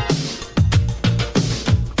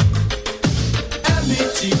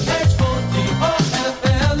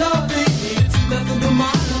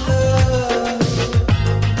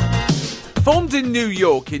 Formed in New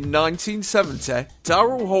York in 1970,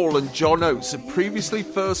 Daryl Hall and John Oates had previously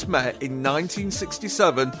first met in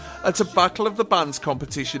 1967 at a Battle of the Bands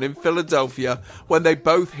competition in Philadelphia when they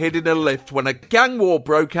both hid in a lift when a gang war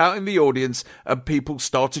broke out in the audience and people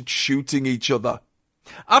started shooting each other.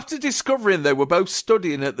 After discovering they were both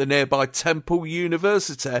studying at the nearby Temple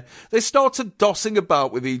University, they started dossing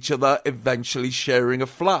about with each other, eventually sharing a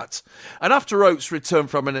flat. And after Oates returned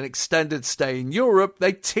from an extended stay in Europe,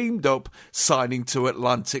 they teamed up, signing to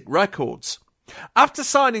Atlantic Records. After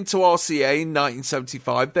signing to RCA in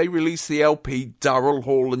 1975, they released the LP Daryl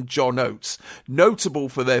Hall and John Oates, notable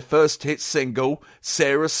for their first hit single,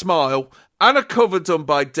 Sarah Smile, and a cover done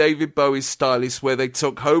by David Bowie's stylist where they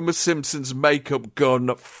took Homer Simpson's makeup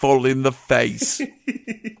gun full in the face.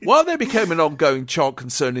 While they became an ongoing chart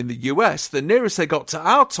concern in the US, the nearest they got to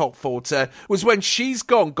our top 40 was when She's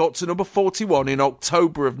Gone got to number 41 in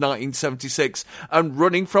October of 1976 and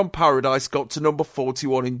Running from Paradise got to number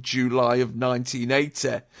 41 in July of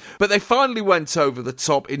 1980. But they finally went over the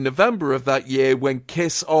top in November of that year when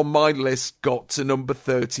Kiss On My List got to number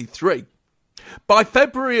 33. By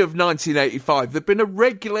February of 1985, there'd been a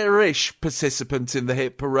regular-ish participant in the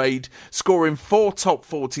hit parade, scoring 4 top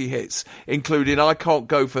 40 hits, including I Can't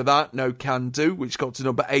Go For That, No Can Do, which got to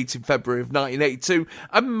number 8 in February of 1982,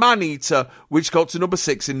 and Man-Eater, which got to number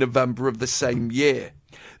 6 in November of the same year.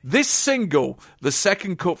 This single, the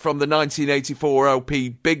second cut from the 1984 LP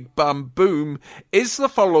Big Bam Boom, is the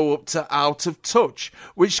follow-up to Out of Touch,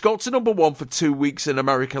 which got to number 1 for 2 weeks in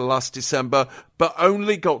America last December, but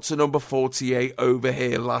only got to number 48 over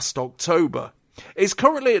here last October. It's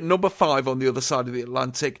currently at number 5 on the other side of the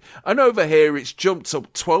Atlantic, and over here it's jumped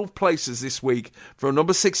up 12 places this week from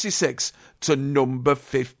number 66 to number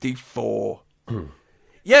 54.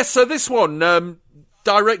 Yes, so this one...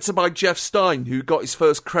 directed by Jeff Stein, who got his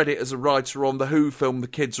first credit as a writer on the Who film The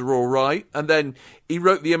Kids Are All Right, and then he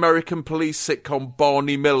wrote the American police sitcom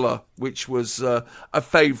Barney Miller, which was a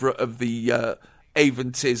favourite of the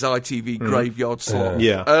Aventis ITV graveyard slot.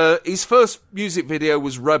 His first music video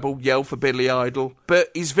was Rebel Yell for Billy Idol, but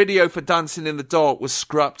his video for Dancing in the Dark was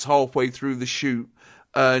scrapped halfway through the shoot,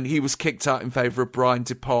 and he was kicked out in favour of Brian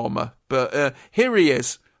De Palma. But here he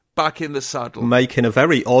is, back in the saddle. Making a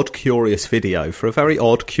very odd, curious video for a very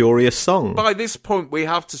odd, curious song. By this point, we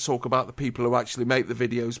have to talk about the people who actually make the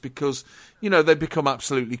videos because, you know, they've become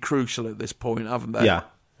absolutely crucial at this point, haven't they? Yeah.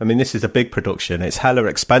 I mean, this is a big production. It's hella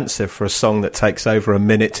expensive for a song that takes over a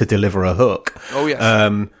minute to deliver a hook. Oh, yes.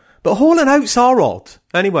 But Hall & Oates are odd.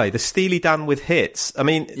 Anyway, the Steely Dan with hits. I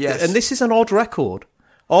mean, yes. And this is an odd record.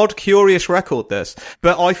 Odd, curious record, this.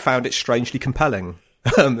 But I found it strangely compelling.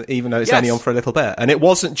 Even though it's only on for a little bit. And it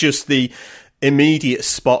wasn't just the immediate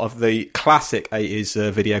spot of the classic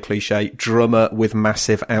 80s video cliche, drummer with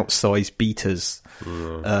massive outsized beaters.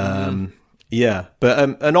 Yeah,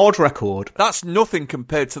 but an odd record. That's nothing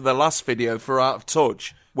compared to the last video for Out of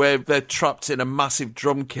Touch, where they're trapped in a massive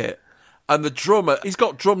drum kit. And the drummer, he's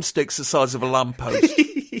got drumsticks the size of a lamppost.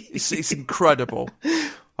 It's incredible.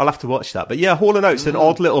 I'll have to watch that. But yeah, Hall & Oates, an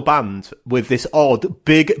odd little band with this odd,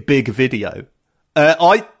 big video.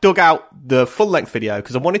 I dug out the full-length video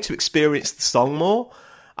because I wanted to experience the song more,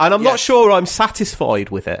 and I'm not sure I'm satisfied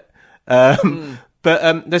with it.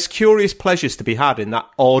 But there's curious pleasures to be had in that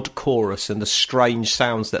odd chorus and the strange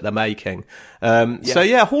sounds that they're making. So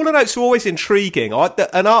yeah, Hall & Oates are always intriguing.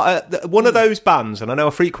 One of those bands, and I know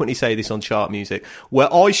I frequently say this on chart music,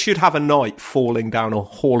 where I should have a night falling down a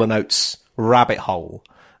Hall & Oates rabbit hole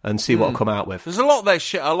and see what I'll come out with. There's a lot of their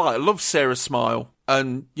shit I like. I love Sarah Smile.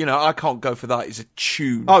 And, you know, I Can't Go For That is a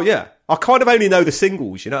tune. Oh, yeah. I kind of only know the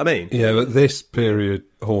singles, you know what I mean? Yeah, but this period,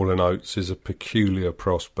 Hall & Oates is a peculiar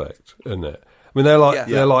prospect, isn't it? I mean, they're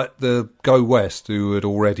like the Go West who had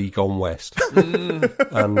already gone west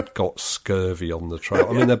and got scurvy on the trail.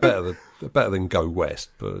 I mean, they're better than Go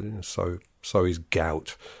West, but you know, so is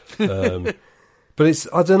gout. But it's,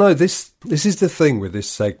 I don't know, this is the thing with this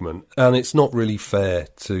segment, and it's not really fair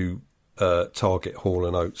to target Hall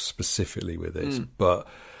 & Oates specifically with this, but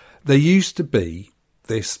there used to be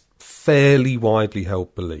this fairly widely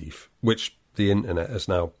held belief, which the internet has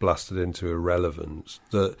now blasted into irrelevance,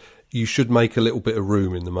 that you should make a little bit of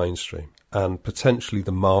room in the mainstream and potentially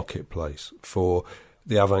the marketplace for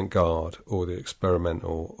the avant-garde or the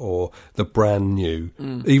experimental or the brand new,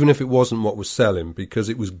 even if it wasn't what was selling, because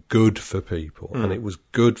it was good for people and it was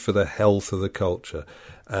good for the health of the culture.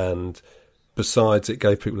 And besides, it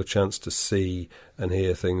gave people a chance to see and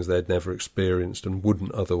hear things they'd never experienced and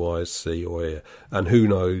wouldn't otherwise see or hear. And who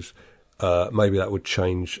knows, maybe that would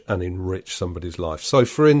change and enrich somebody's life. So,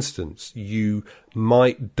 for instance, you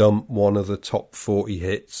might dump one of the top 40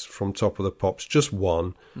 hits from Top of the Pops, just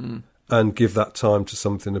one, and give that time to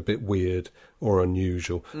something a bit weird or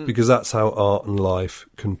unusual, because that's how art and life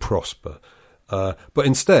can prosper. But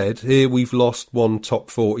instead, here we've lost one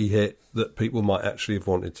top 40 hit that people might actually have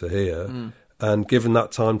wanted to hear, and given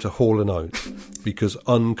that time to Hall & Oates, because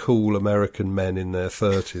uncool American men in their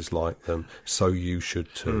 30s like them, so you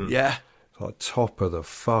should too. Yeah. Like top of the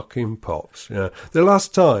fucking pops. Yeah. You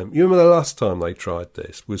remember the last time they tried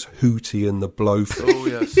this was Hootie and the Blowfish. Oh,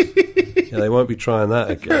 yes. Yeah, they won't be trying that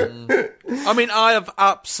again. I mean, I have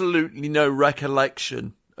absolutely no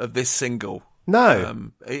recollection of this single.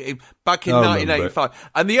 No. Back in 1985.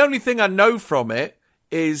 And the only thing I know from it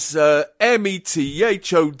is METHOD,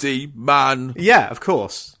 man. Yeah, of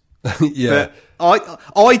course. Yeah. But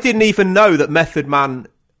I didn't even know that Method Man...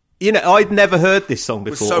 You know, I'd never heard this song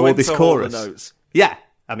before, or this chorus. Hall & Oates. Yeah,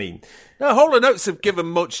 I mean... No, Hall & Oates have given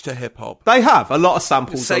much to hip-hop. They have. A lot of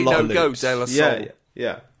samples, Say a lot No of Go, loops. De La Soul.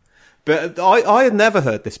 Yeah. But I had never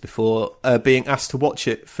heard this before, being asked to watch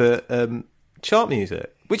it for chart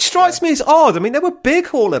music. Which strikes me as odd. I mean, they were big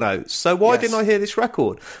Hall & Oates, so why didn't I hear this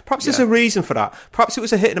record? Perhaps there's a reason for that. Perhaps it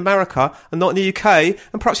was a hit in America and not in the UK,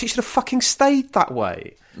 and perhaps it should have fucking stayed that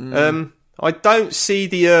way. I don't see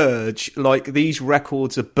the urge, like, these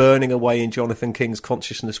records are burning away in Jonathan King's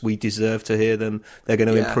consciousness, we deserve to hear them, they're going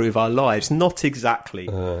to improve our lives. Not exactly.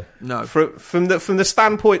 No. From the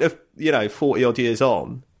standpoint of, 40-odd years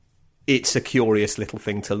on, it's a curious little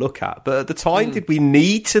thing to look at. But at the time, did we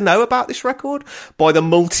need to know about this record by the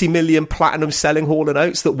multi-million platinum-selling Hall &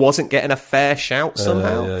 Oates that wasn't getting a fair shout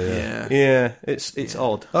somehow? Yeah, it's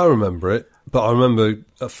odd. I remember it, but I remember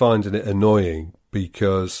finding it annoying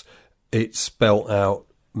because it spelt out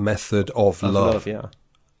Method of Love. Yeah.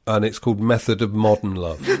 And it's called Method of Modern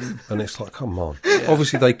Love. And it's like, come on. Yeah.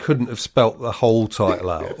 Obviously, they couldn't have spelt the whole title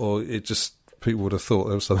out, or it just... people would have thought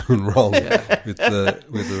there was something wrong with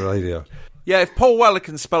the radio. Yeah, if Paul Weller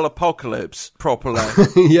can spell apocalypse properly.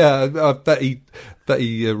 Yeah, I bet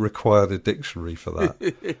he required a dictionary for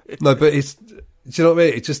that. No, but it's... Do you know what I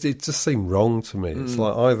mean? It just seemed wrong to me. It's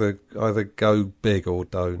like either go big or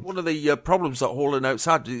don't. One of the problems that Hall & Oates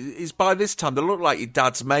had is by this time they look like your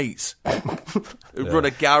dad's mates who run a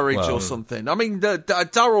garage or something. I mean,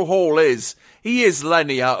 Daryl Hall is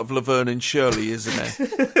Lenny out of Laverne and Shirley, isn't he?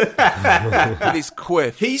 With his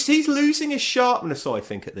quiff. He's losing his sharpness, I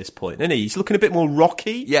think, at this point, isn't he? He's looking a bit more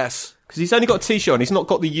rocky. Yes. Because he's only got a T-shirt on. He's not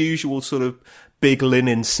got the usual sort of big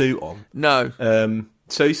linen suit on. No.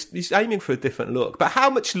 So he's aiming for a different look. But how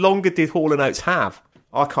much longer did Hall & Oates have?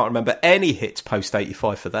 I can't remember any hits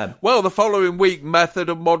post-85 for them. Well, the following week, Method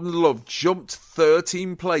of Modern Love jumped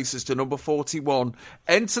 13 places to number 41,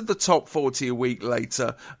 entered the top 40 a week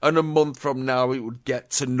later, and a month from now it would get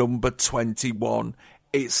to number 21,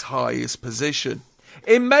 its highest position.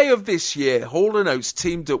 In May of this year, Hall & Oates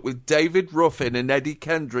teamed up with David Ruffin and Eddie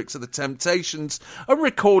Kendricks of The Temptations and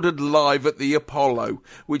recorded Live at the Apollo,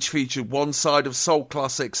 which featured one side of soul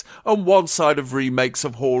classics and one side of remakes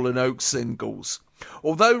of Hall & Oates singles.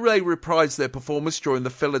 Although they reprised their performance during the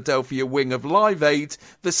Philadelphia wing of Live Aid,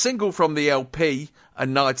 the single from the LP, A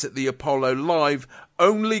Night at the Apollo Live,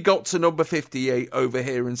 only got to number 58 over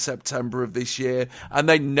here in September of this year, and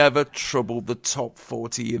they never troubled the top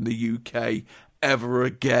 40 in the UK ever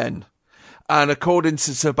again. And according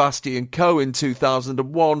to Sebastian Coe in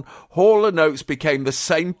 2001, Hall & Oates became the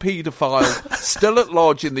same paedophile still at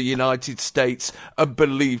large in the United States and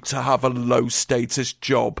believed to have a low-status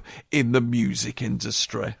job in the music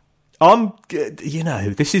industry.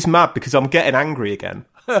 This is mad because I'm getting angry again.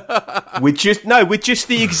 with just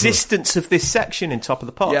the existence of this section in Top of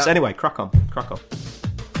the Pops. Yeah. Anyway, crack on.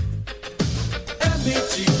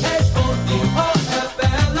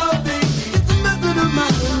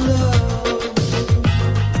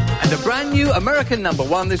 And a brand new American number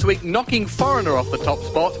one this week, knocking Foreigner off the top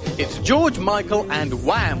spot. It's George Michael and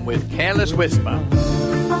Wham with Careless Whisper.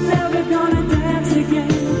 I'm never gonna dance again.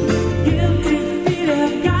 Guilty feet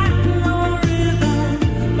have got no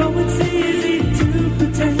rhythm. Though it's easy to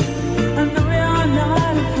pretend. I know you're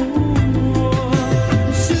not a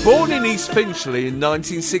fool. Born in East Finchley in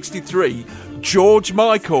 1963, George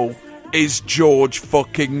Michael is George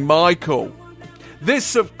fucking Michael.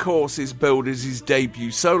 This, of course, is billed as his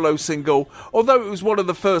debut solo single, although it was one of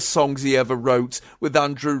the first songs he ever wrote, with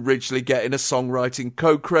Andrew Ridgeley getting a songwriting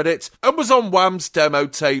co-credit, and was on Wham's demo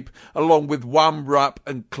tape, along with Wham Rap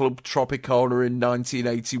and Club Tropicana in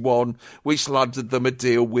 1981, which landed them a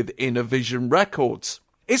deal with Innovision Records.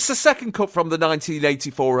 It's the second cut from the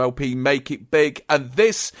 1984 LP Make It Big, and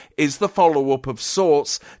this is the follow-up of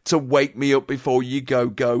sorts to Wake Me Up Before You Go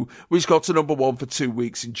Go, which got to number 1 for 2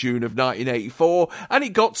 weeks in June of 1984, and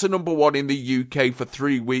it got to number 1 in the UK for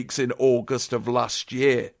 3 weeks in August of last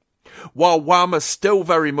year. While Wham are still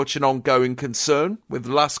very much an ongoing concern, with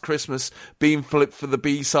Last Christmas being flipped for the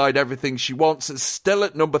B-side Everything She Wants, is still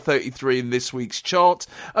at number 33 in this week's chart,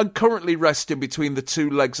 and currently resting between the two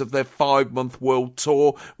legs of their 5-month world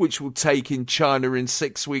tour, which will take in China in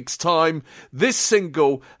 6 weeks' time. This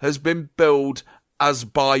single has been billed as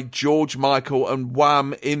by George Michael and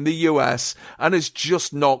Wham in the US, and has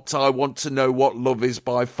just knocked I Want to Know What Love Is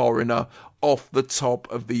by Foreigner off the top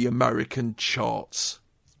of the American charts.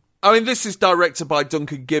 I mean, this is directed by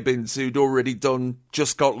Duncan Gibbons, who'd already done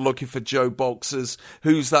Just Got Lucky for Joe Boxers,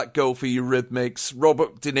 Who's That Girl for Eurythmics,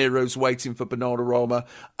 Robert De Niro's Waiting for Bananarama,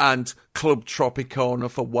 and Club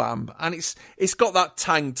Tropicana for Wham. And it's got that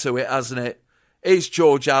tang to it, hasn't it? Here's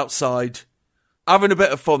George outside, having a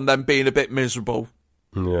bit of fun, then being a bit miserable.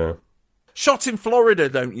 Yeah. Shot in Florida,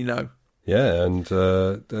 don't you know? Yeah, and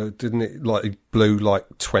didn't it, like, he blew like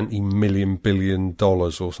 $20 billion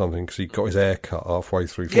or something because he got his hair cut halfway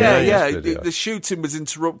through filming this video. The shooting was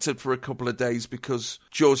interrupted for a couple of days because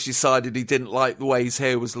George decided he didn't like the way his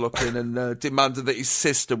hair was looking and demanded that his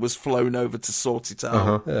sister was flown over to sort it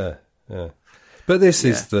out. Yeah. But this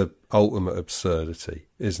is the ultimate absurdity,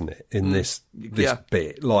 isn't it? In this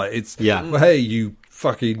bit, like it's well, hey, you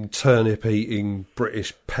fucking turnip-eating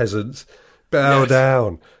British peasants, bow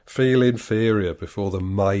down, feel inferior before the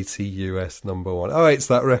mighty US number one. Oh, it's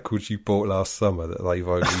that record you bought last summer that they've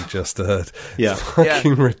only just heard. It's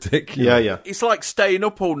fucking ridiculous. Yeah. It's like staying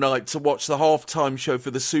up all night to watch the halftime show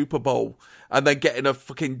for the Super Bowl and then getting a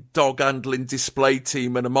fucking dog-handling display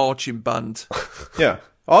team and a marching band. Yeah.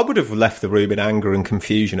 I would have left the room in anger and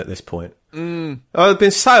confusion at this point. I've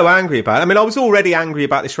been so angry about it. I mean, I was already angry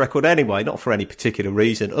about this record anyway, not for any particular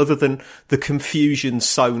reason, other than the confusion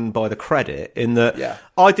sown by the credit, in that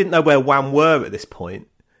I didn't know where Wham were at this point.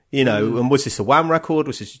 You know, and was this a Wham record?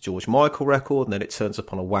 Was this a George Michael record? And then it turns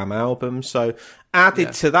up on a Wham album. So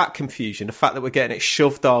added to that confusion, the fact that we're getting it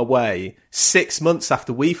shoved our way 6 months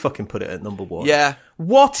after we fucking put it at number one. Yeah.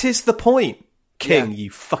 What is the point? King, you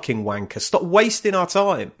fucking wanker. Stop wasting our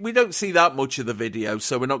time. We don't see that much of the video,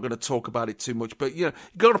 so we're not going to talk about it too much. But, you know,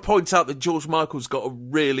 you've got to point out that George Michael's got a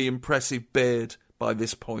really impressive beard by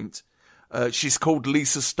this point. She's called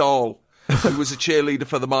Lisa Stahl, who was a cheerleader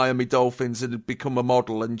for the Miami Dolphins and had become a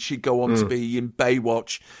model, and she'd go on to be in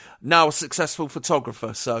Baywatch. Now a successful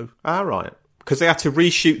photographer, so... All right. Because they had to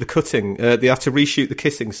reshoot the cutting, they had to reshoot the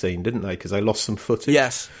kissing scene, didn't they? Because they lost some footage.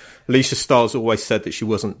 Yes. Lisa Starr's always said that she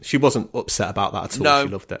wasn't upset about that at all. No.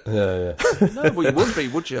 She loved it. Yeah. No, well, you wouldn't be,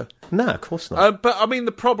 would you? No, of course not. But, I mean,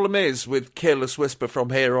 the problem is with Careless Whisper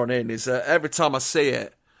from here on in is that every time I see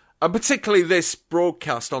it, and particularly this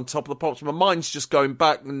broadcast on Top of the Pops, my mind's just going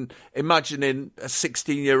back and imagining a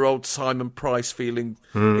 16-year-old Simon Price feeling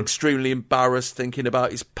extremely embarrassed thinking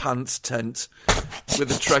about his pants tent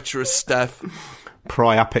with a treacherous Steph.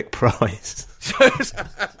 Priapic Price.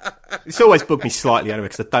 It's always bugged me slightly anyway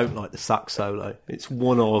because I don't like the sax solo. It's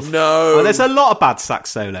one of... No. Well, there's a lot of bad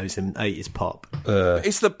sax solos in 80s pop.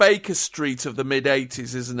 It's the Baker Street of the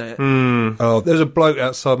mid-80s, isn't it? Oh, there's a bloke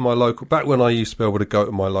outside my local... Back when I used to be able to go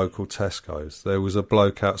to my local Tesco's, there was a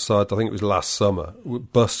bloke outside, I think it was last summer,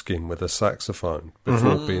 busking with a saxophone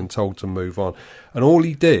before being told to move on. And all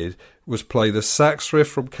he did was play the sax riff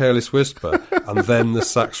from Careless Whisper and then the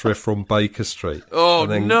sax riff from Baker Street. Oh,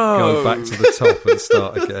 and then no. go back to the top and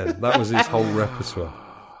start again. That was his whole repertoire.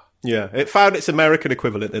 Yeah, it found its American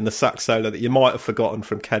equivalent in the sax solo that you might have forgotten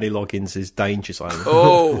from Kenny Loggins' Danger Zone.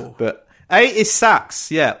 Oh. But 80s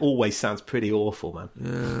sax, always sounds pretty awful,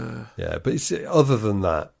 man. Yeah, but it's, other than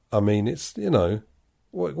that, I mean, it's, you know,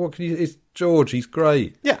 what can you... It's George, he's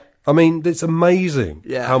great. Yeah. I mean, it's amazing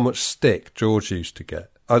Yeah. how much stick George used to get.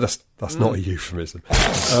 Oh, that's not a euphemism.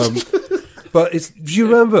 But it's, do you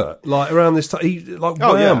remember, like, around this time,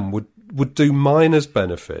 Wham would do miners'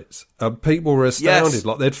 benefits, and people were astounded. Yes.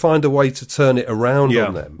 Like, they'd find a way to turn it around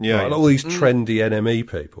on them. Yeah. Like, all these trendy NME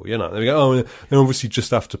people, you know. They go, oh, they're obviously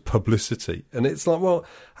just after publicity. And it's like, well,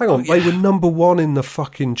 hang on, they were number one in the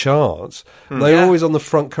fucking charts. They were always on the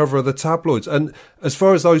front cover of the tabloids. And as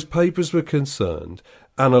far as those papers were concerned,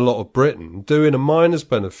 and a lot of Britain, doing a miners'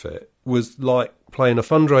 benefit was like playing a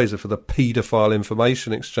fundraiser for the paedophile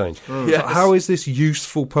information exchange. Yes. So how is this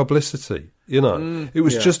useful publicity? You know, it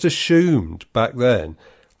was just assumed back then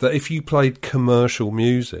that if you played commercial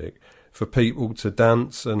music for people to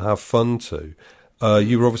dance and have fun to,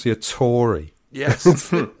 you were obviously a Tory.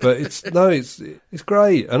 Yes. But it's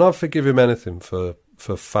great, and I'd forgive him anything for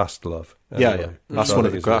Fast Love. Anyway, That's one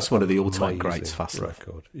of the all-time greats, Fast Love.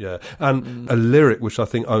 Record. Yeah, and a lyric which I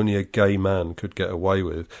think only a gay man could get away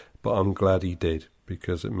with, but I'm glad he did,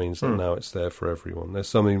 because it means that now it's there for everyone. There's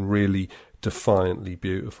something really defiantly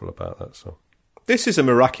beautiful about that song. This is a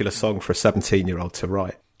miraculous song for a 17-year-old to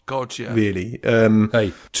write. God, yeah. Really.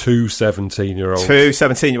 Hey, two 17-year-olds. Two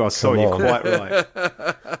 17-year-olds, sorry, you're quite right.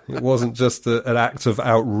 It wasn't just an act of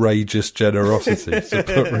outrageous generosity to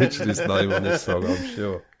put Richard's name on this song, I'm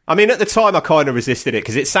sure. I mean, at the time, I kind of resisted it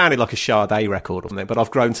because it sounded like a Sade record, wasn't it? But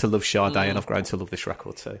I've grown to love Sade and I've grown to love this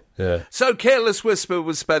record too. Yeah. So Careless Whisper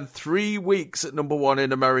was spent 3 weeks at number 1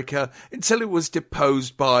 in America until it was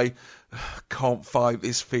deposed by Can't Fight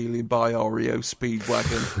This Feeling by REO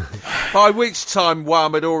Speedwagon, by which time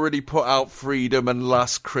Wham had already put out Freedom and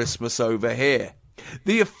Last Christmas Over Here.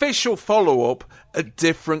 The official follow-up, A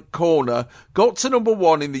Different Corner, got to number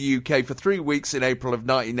 1 in the UK for 3 weeks in April of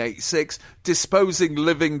 1986, disposing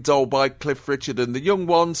Living Doll by Cliff Richard and the Young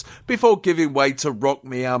Ones before giving way to Rock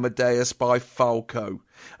Me Amadeus by Falco.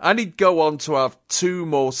 And he'd go on to have 2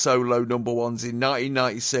 more solo number 1s in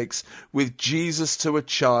 1996 with Jesus to a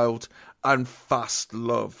Child and Fast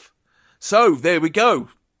Love. So, there we go.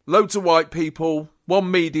 Loads of white people,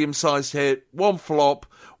 1 medium-sized hit, 1 flop,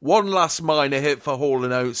 1 last minor hit for Hall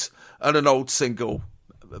 & Oates, and an old single.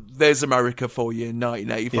 There's America for you in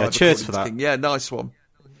 1985. Yeah, cheers for that. King. Yeah, nice one.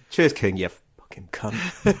 Cheers, King, you fucking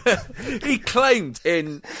cunt. He claimed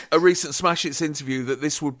in a recent Smash Hits interview that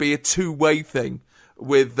this would be a 2-way thing,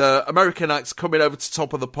 with American acts coming over to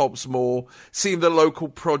Top of the Pops more, seeing the local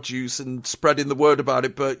produce and spreading the word about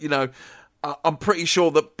it. But, you know, I'm pretty sure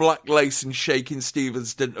that Black Lace and Shakin'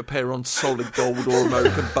 Stevens didn't appear on Solid Gold or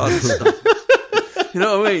American Bandstand. You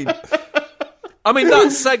know what I mean? I mean,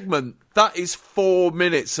 that segment, that is 4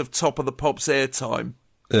 minutes of Top of the Pops airtime.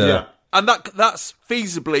 Yeah. And that's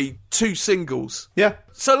feasibly 2 singles. Yeah.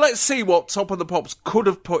 So let's see what Top of the Pops could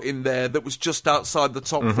have put in there that was just outside the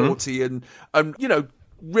top 40 and, you know,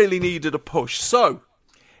 really needed a push. So,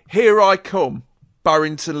 Here I Come,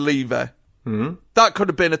 Barrington Levy. That could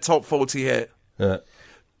have been a top 40 hit. Yeah.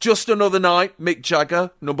 Just Another Night, Mick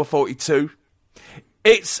Jagger, number 42.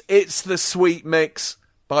 It's the Sweet Mix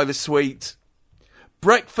by The Sweet.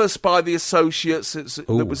 Breakfast by The Associates, that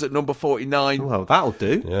was at number 49. Well, that'll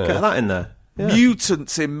do. Yeah. Get that in there. Yeah.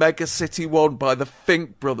 Mutants in Mega City 1 by the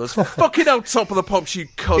Fink Brothers. Fucking hell, Top of the Pops, you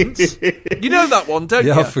cunts. You know that one, don't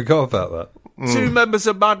you? Yeah, I forgot about that. 2 members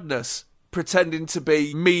of Madness pretending to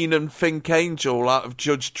be Mean and Fink Angel out of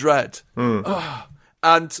Judge Dredd.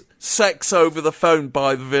 And Sex Over the Phone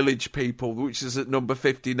by the Village People, which is at number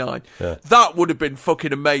 59. Yeah. That would have been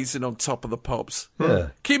fucking amazing on Top of the Pops. Yeah.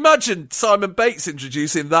 Can you imagine Simon Bates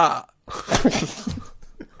introducing that?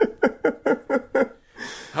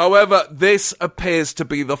 However, this appears to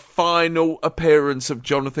be the final appearance of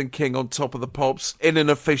Jonathan King on Top of the Pops in an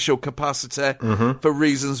official capacity for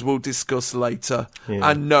reasons we'll discuss later. Yeah.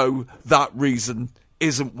 And no, that reason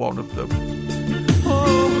isn't one of them.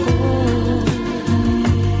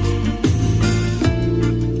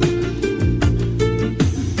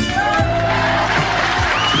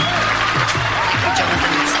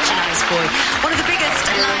 One of the biggest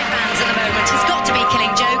live bands at the moment has got to be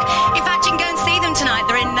Killing Joke. In fact, you can go and see them tonight.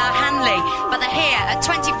 They're in Hanley, but they're here at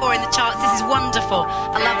 24 in the charts. This is wonderful.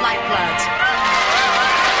 A Love Like Blood.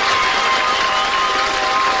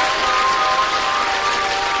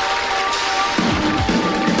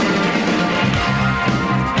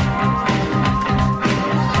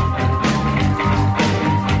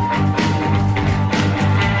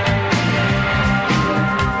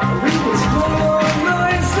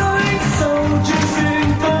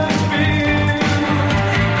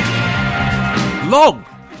 Long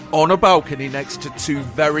on a balcony next to 2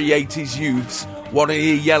 very 80s youths, one in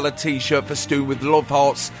a yellow t-shirt festooned with love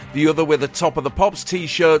hearts, the other with a Top of the Pops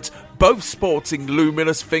t-shirt, both sporting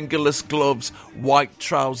luminous fingerless gloves, white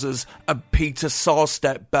trousers and Peter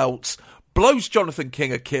Sarstedt belts, blows Jonathan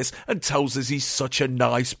King a kiss and tells us he's such a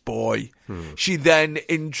nice boy. She then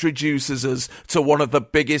introduces us to one of the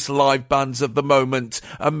biggest live bands of the moment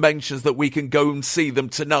and mentions that we can go and see them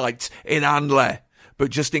tonight in Hanley. But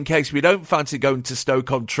just in case we don't fancy going to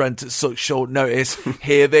Stoke-on-Trent at such short notice,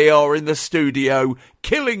 here they are in the studio,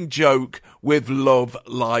 Killing Joke with Love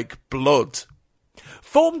Like Blood.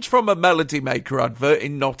 Formed from a Melody Maker advert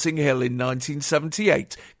in Notting Hill in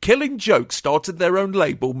 1978, Killing Joke started their own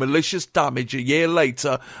label, Malicious Damage, a year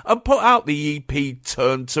later and put out the EP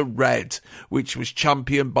Turn to Red, which was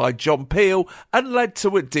championed by John Peel and led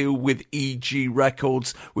to a deal with EG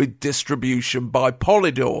Records with distribution by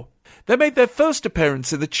Polydor. They made their first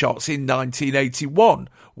appearance in the charts in 1981,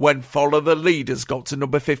 when Follow the Leaders got to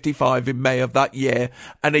number 55 in May of that year,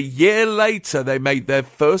 and a year later they made their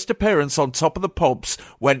first appearance on Top of the Pops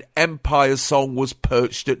when Empire Song was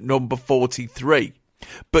perched at number 43.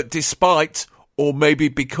 But despite, or maybe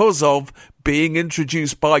because of, being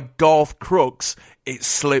introduced by Garth Crooks, it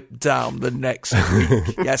slipped down the next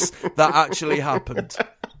week. Yes, that actually happened.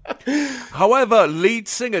 However, lead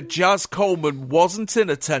singer Jaz Coleman wasn't in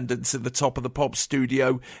attendance in the Top of the Pops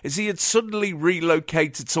studio, as he had suddenly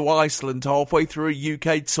relocated to Iceland halfway through a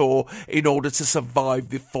UK tour in order to survive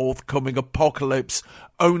the forthcoming apocalypse,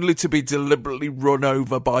 only to be deliberately run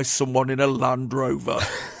over by someone in a Land Rover.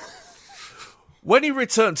 When he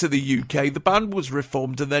returned to the UK, the band was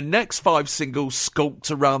reformed and their next 5 singles skulked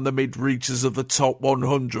around the mid-reaches of the top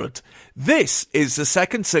 100. This is the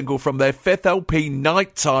second single from their 5th LP,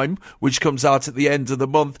 Nighttime, which comes out at the end of the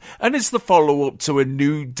month, and is the follow-up to A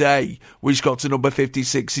New Day, which got to number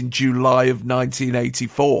 56 in July of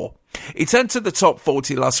 1984. It entered the top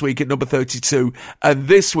 40 last week at number 32, and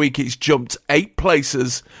this week it's jumped 8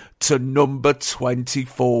 places to number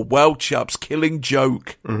 24. Well, chaps, Killing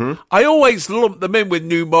Joke. Mm-hmm. I always lump them in with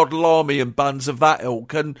New Model Army and bands of that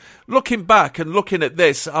ilk, and looking back and looking at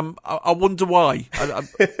this, I wonder why.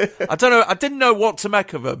 I don't know. I didn't know what to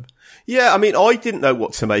make of them. Yeah, I mean, I didn't know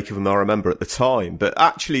what to make of them, I remember at the time, but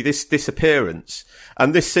actually this appearance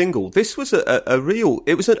and this single, this was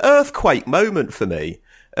it was an earthquake moment for me.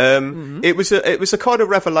 It was a kind of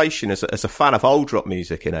revelation as a fan of old rock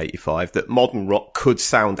music in '85 that modern rock could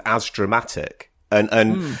sound as dramatic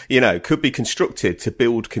and you know, could be constructed to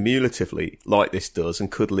build cumulatively like this does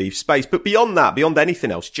and could leave space. But beyond that, beyond anything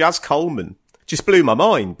else, Jaz Coleman just blew my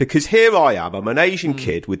mind, because here I am, I'm an Asian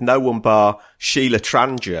kid with no one bar Sheila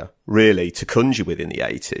Trangia, really, to conjure with in the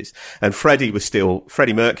 80s. And Freddie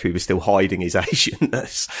Mercury was still hiding his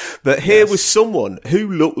Asianness. But here was someone who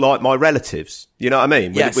looked like my relatives. You know what I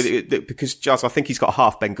mean? Yes. Because Jaz, I think he's got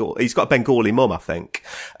he's got a Bengali mum, I think.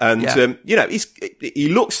 And, you know, he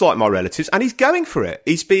looks like my relatives and he's going for it.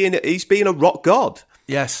 He's being a rock god.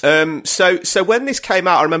 Yes. So when this came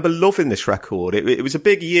out, I remember loving this record. It was a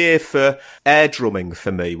big year for air drumming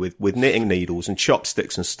for me with knitting needles and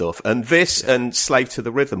chopsticks and stuff. And this and Slave to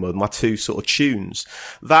the Rhythm are my 2 sort of tunes.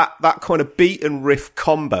 That kind of beat and riff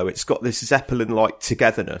combo, it's got this Zeppelin-like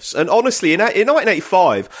togetherness. And honestly, in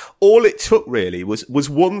 1985, all it took really was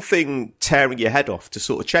one thing tearing your head off to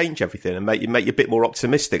sort of change everything and make you a bit more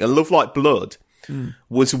optimistic. And Love Like Blood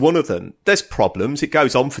was one of them. There's problems. It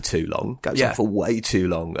goes on for too long. Goes on for way too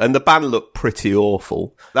long. And the band looked pretty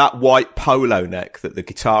awful. That white polo neck that the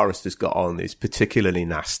guitarist has got on is particularly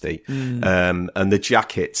nasty. And the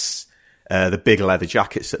jackets, the big leather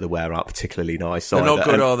jackets that they wear aren't particularly nice. They're not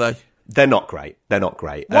good, are they? They're not great. What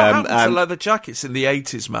happened to leather jackets in the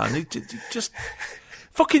 80s, man? It just...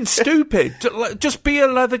 Fucking stupid. Just be a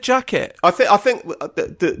leather jacket. I think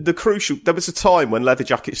the crucial, there was a time when leather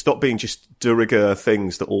jackets stopped being just de rigueur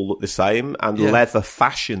things that all look the same and leather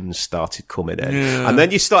fashions started coming in. Yeah. And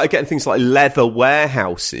then you started getting things like leather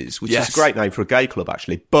warehouses, which is a great name for a gay club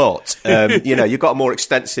actually. But, you know, you've got a more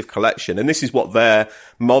extensive collection and this is what they're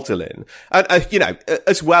modelling. And, you know,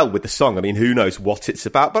 as well with the song, I mean, who knows what it's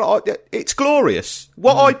about, but it's glorious.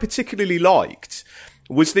 What I particularly liked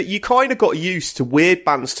was that you kind of got used to weird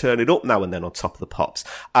bands turning up now and then on Top of the Pops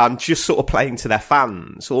and just sort of playing to their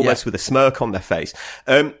fans, almost with a smirk on their face.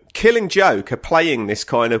 Killing Joke are playing this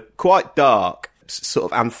kind of quite dark,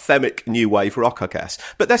 sort of anthemic new wave rock, I guess.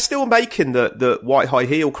 But they're still making the white high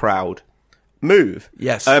heel crowd move.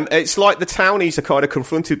 Yes. It's like the townies are kind of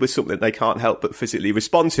confronted with something they can't help but physically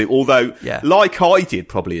respond to. Although, like I did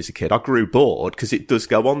probably as a kid, I grew bored because it does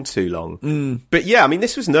go on too long. But yeah, I mean,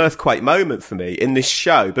 this was an earthquake moment for me in this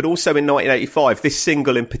show, but also in 1985, this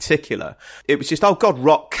single in particular. It was just, oh God,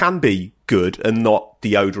 rock can be good and not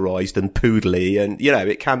deodorized and poodly. And, you know,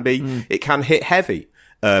 it can be, it can hit heavy.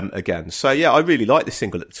 Again. So yeah, I really liked this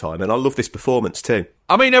single at the time and I love this performance too.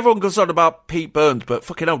 I mean, everyone goes on about Pete Burns, but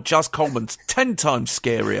fucking hell, Jaz Coleman's 10 times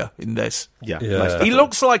scarier in this. Yeah. He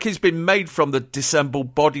looks like he's been made from the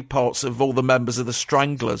dissembled body parts of all the members of the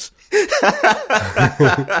Stranglers.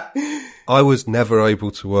 I was never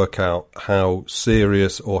able to work out how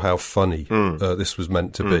serious or how funny this was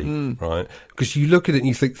meant to be, right? Because you look at it and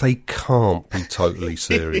you think they can't be totally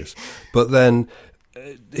serious. But then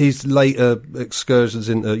his later excursions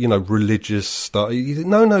into, you know, religious stuff.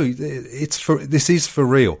 No, this is for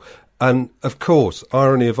real. And of course,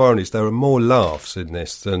 irony of ironies, there are more laughs in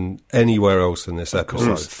this than anywhere else in this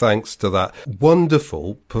episode, thanks to that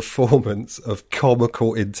wonderful performance of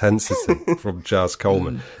comical intensity from Jaz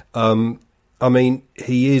Coleman. I mean,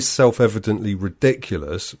 he is self-evidently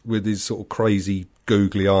ridiculous with his sort of crazy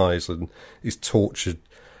googly eyes and his tortured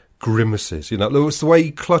grimaces, you know. It's the way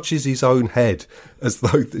he clutches his own head as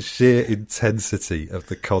though the sheer intensity of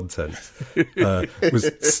the content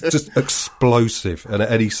was just explosive, and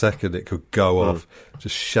at any second it could go off,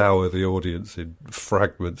 just shower the audience in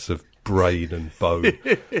fragments of brain and bone.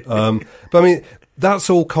 But I mean, That's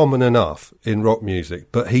all common enough in rock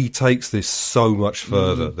music, but he takes this so much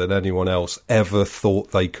further than anyone else ever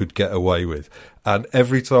thought they could get away with. And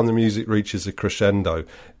every time the music reaches a crescendo,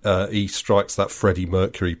 he strikes that Freddie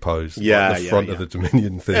Mercury pose at the front of the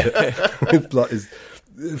Dominion Theatre with like his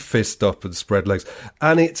fist up and spread legs.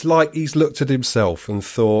 And it's like he's looked at himself and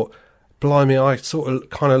thought, blimey, I sort of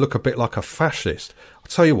kind of look a bit like a fascist. I'll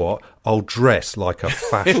tell you what, I'll dress like a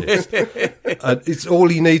fascist. And it's all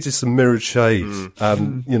he needs is some mirrored shades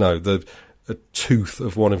and, you know, a tooth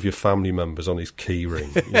of one of your family members on his key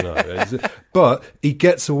ring. You know. But he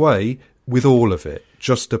gets away with all of it,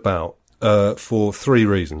 just about, for three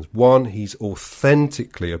reasons. One, he's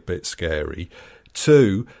authentically a bit scary.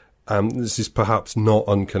 Two, this is perhaps not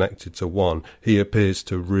unconnected to one, he appears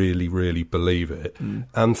to really, really believe it.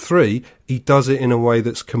 And three, he does it in a way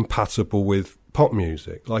that's compatible with pop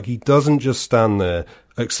music. Like, he doesn't just stand there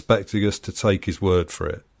expecting us to take his word for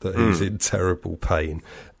it, that he's in terrible pain.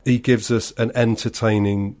 He gives us an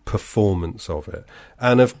entertaining performance of it.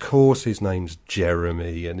 And of course his name's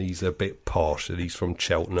Jeremy, and he's a bit posh, and he's from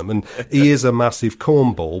Cheltenham, and he is a massive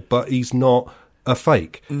cornball, but he's not a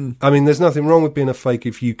fake. I mean, there's nothing wrong with being a fake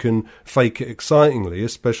if you can fake it excitingly,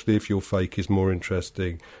 especially if your fake is more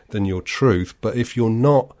interesting than your truth. But if you're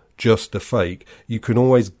not just a fake, you can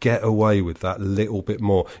always get away with that little bit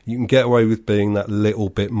more. You can get away with being that little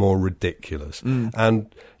bit more ridiculous.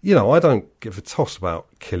 And, you know, I don't give a toss about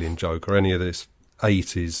Killing Joke or any of this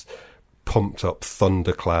 80s pumped up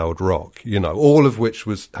thundercloud rock, you know, all of which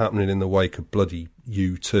was happening in the wake of bloody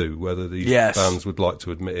U2, whether these bands would like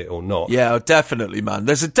to admit it or not. Yeah, definitely, man.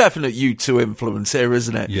 There's a definite U2 influence here,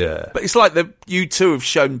 isn't it? Yeah. But it's like the U2 have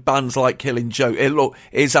shown bands like Killing Joke, look,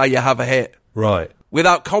 here's how you have a hit. Right.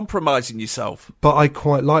 Without compromising yourself. But I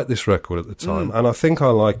quite liked this record at the time, and I think I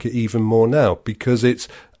like it even more now, because it's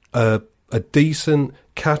a decent,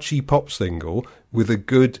 catchy pop single with a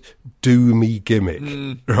good doomy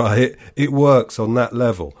gimmick, right? It works on that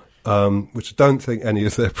level, which I don't think any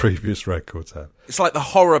of their previous records have. It's like the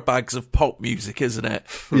horror bags of pop music, isn't it?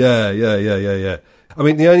 Yeah. I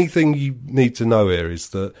mean, the only thing you need to know here is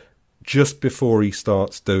that just before he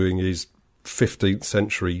starts doing his 15th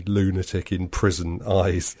century lunatic in prison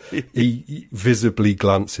eyes, he visibly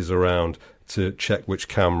glances around to check which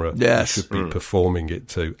camera he should be performing it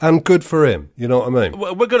to. And good for him, you know what I mean?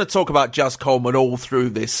 We're going to talk about Jaz Coleman all through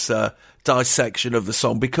this dissection of the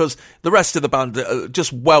song, because the rest of the band are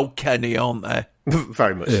just well Kenny, aren't they?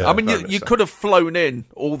 Very much. I mean, you could have flown in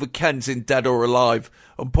all the Kens in Dead or Alive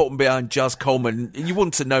and put them behind Jaz Coleman, and you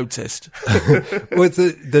wouldn't have noticed. Well,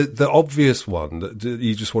 the obvious one that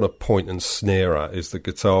you just want to point and sneer at is the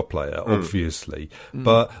guitar player, obviously.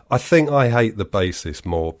 But I think I hate the bassist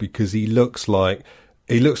more, because he looks like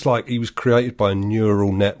he was created by a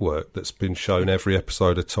neural network that's been shown every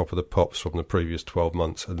episode of Top of the Pops from the previous 12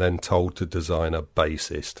 months and then told to design a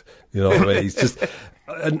bassist. You know what I mean? He's just...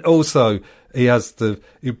 And also, he has the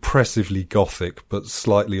impressively gothic but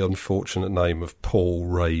slightly unfortunate name of Paul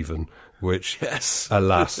Raven, which,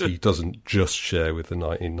 alas, he doesn't just share with the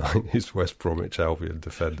 1990s West Bromwich Albion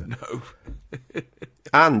defender. No.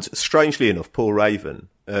 And, strangely enough, Paul Raven,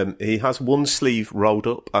 he has one sleeve rolled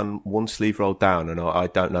up and one sleeve rolled down, and I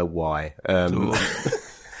don't know why.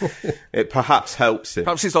 It perhaps helps him.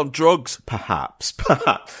 Perhaps he's on drugs. Perhaps.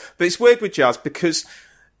 But it's weird with Jaz, because...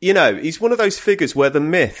 You know, he's one of those figures where the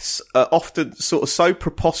myths are often sort of so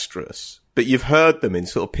preposterous, but you've heard them in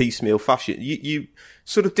sort of piecemeal fashion. You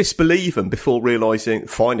sort of disbelieve them before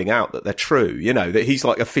finding out that they're true. You know, that he's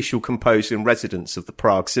like official composer in residence of the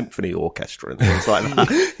Prague Symphony Orchestra and things like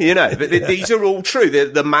that. You know, but these are all true.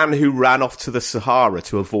 The man who ran off to the Sahara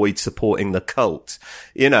to avoid supporting the cult.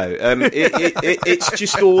 You know, it's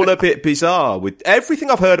just all a bit bizarre. With everything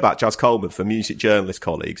I've heard about Jaz Coleman from music journalist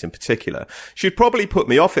colleagues in particular, should probably put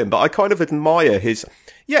me off him, but I kind of admire his,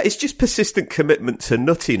 it's just persistent commitment to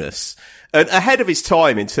nuttiness. And ahead of his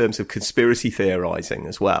time in terms of conspiracy theorising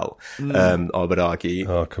as well, I would argue.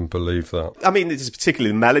 Oh, I can believe that. I mean, there's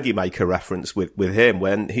particularly the Melody Maker reference with him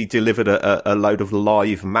when he delivered a load of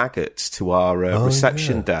live maggots to our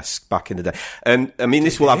reception desk back in the day. And I mean,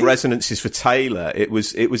 this will have resonances for Taylor. It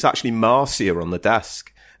was actually Marcia on the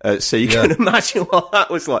desk. So you can imagine what that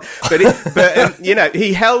was like. But you know,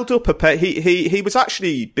 he held up he was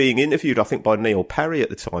actually being interviewed, I think, by Neil Perry at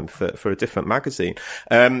the time for a different magazine.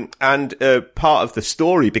 And part of the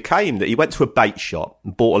story became that he went to a bait shop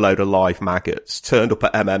and bought a load of live maggots, turned up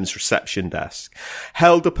at MM's reception desk,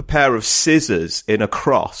 held up a pair of scissors in a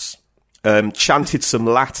cross, chanted some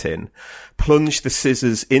Latin, plunged the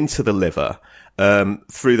scissors into the liver,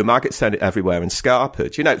 through the maggots everywhere and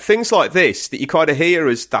scarpered. You know, things like this that you kind of hear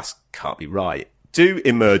as, that can't be right. do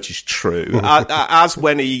emerge as true, as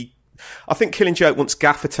when I think Killing Joke once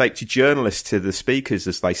gaffer taped to journalists to the speakers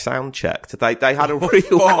as they sound checked. They had a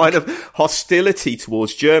real kind of hostility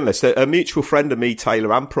towards journalists. A mutual friend of me,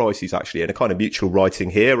 Taylor and Pricey's actually, and a kind of mutual writing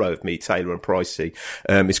hero of me, Taylor and Pricey,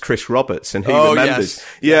 is Chris Roberts, and he remembers.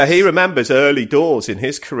 He remembers early doors in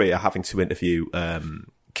his career having to interview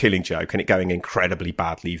Killing Joke and it going incredibly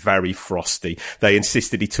badly, very frosty. They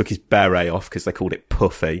insisted he took his beret off because they called it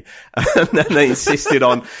puffy, and then they insisted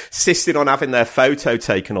on having their photo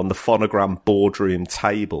taken on the Phonogram boardroom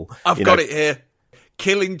table. I've got it here.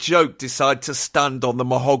 Killing Joke decide to stand on the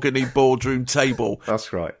mahogany boardroom table.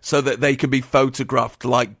 That's right. So that they can be photographed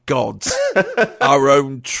like gods. Our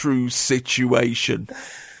own true situation.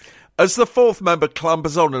 As the fourth member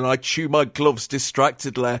clambers on and I chew my gloves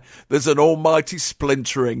distractedly, there's an almighty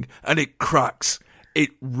splintering and it cracks. It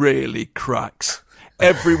really cracks.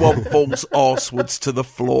 Everyone falls arsewards to the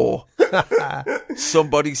floor.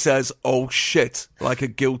 Somebody says, "Oh shit," like a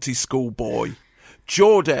guilty schoolboy.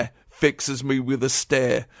 Geordie fixes me with a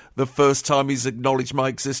stare, the first time he's acknowledged my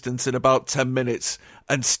existence in about 10 minutes,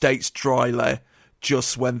 and states dryly,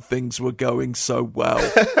 "Just when things were going so well."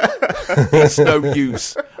 It's no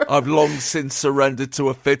use. I've long since surrendered to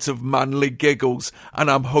a fit of manly giggles,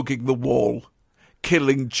 and I'm hugging the wall.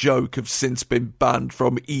 Killing Joke have since been banned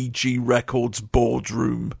from EG Records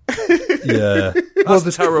boardroom. Yeah.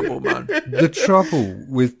 That's terrible, man. The trouble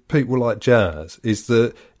with people like Jazz is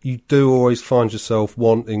that you do always find yourself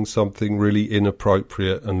wanting something really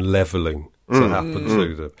inappropriate and levelling to happen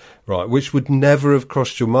to them, right? Which would never have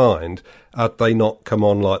crossed your mind had they not come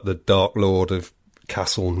on like the Dark Lord of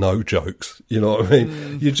Castle No Jokes. You know what I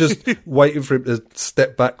mean? You're just waiting for him to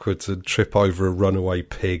step backwards and trip over a runaway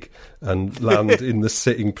pig and land in the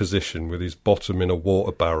sitting position with his bottom in a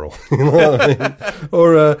water barrel. You know what I mean?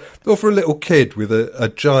 Or for a little kid with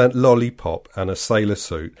a giant lollipop and a sailor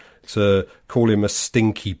suit to call him a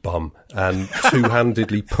stinky bum and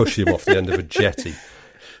two-handedly push him off the end of a jetty.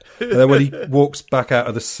 And then when he walks back out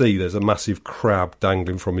of the sea, there's a massive crab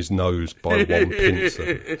dangling from his nose by one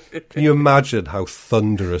pincer. Can you imagine how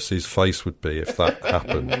thunderous his face would be if that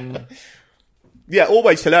happened? Yeah,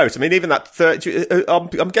 always hilarious. I mean, even that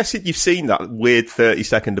I'm guessing you've seen that weird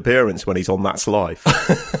 30-second appearance when he's on That's Life.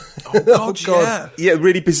 Oh God! Yeah,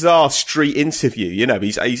 really bizarre street interview. You know,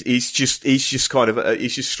 he's just kind of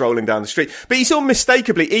he's just strolling down the street, but he's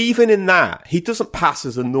unmistakably, even in that, he doesn't pass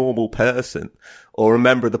as a normal person or a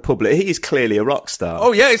member of the public. He is clearly a rock star.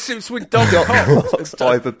 Oh yeah, it's with Doc Cox.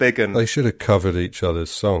 Ivor Biggin. They should have covered each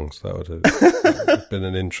other's songs. That would have been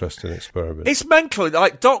an interesting experiment. It's mental.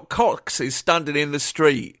 Like Doc Cox is standing in the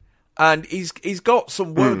street and he's got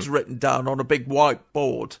some words written down on a big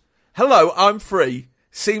whiteboard. "Hello, I'm free.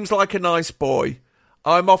 Seems like a nice boy.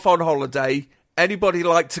 I'm off on holiday. Anybody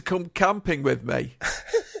like to come camping with me?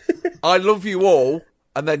 I love you all."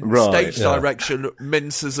 And then stage direction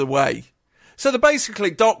minces away. So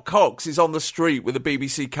basically, Doc Cox is on the street with a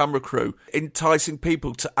BBC camera crew, enticing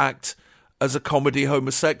people to act as a comedy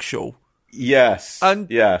homosexual. Yes.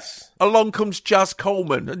 And yes. Along comes Jazz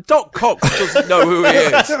Coleman, and Doc Cox doesn't know who he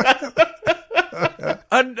is.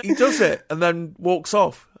 And he does it, and then walks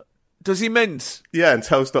off. Does he mince? Yeah, and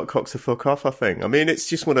tells Doc Cox to fuck off, I think. I mean, it's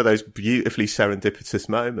just one of those beautifully serendipitous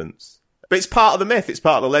moments. But it's part of the myth, it's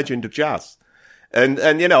part of the legend of jazz.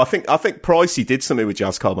 And you know, I think Pricey did something with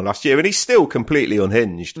Jazz Coleman last year, and he's still completely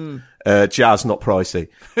unhinged. Jazz, not Pricey.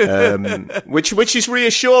 Which is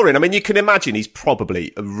reassuring. I mean, you can imagine he's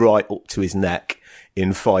probably right up to his neck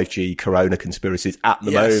in 5G Corona conspiracies at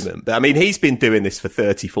the moment. But I mean, he's been doing this for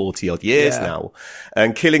 30, 40 odd years now.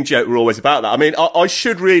 And Killing Joke were always about that. I mean, I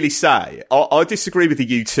should really say, I disagree with the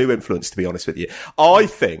U2 influence, to be honest with you. I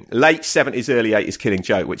think late 70s, early 80s Killing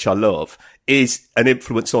Joke, which I love, is an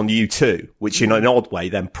influence on U2, which in an odd way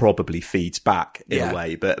then probably feeds back in a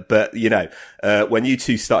way. But you know, when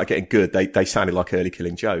U2 started getting good, they sounded like early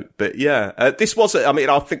Killing Joke. But yeah, this was, I mean,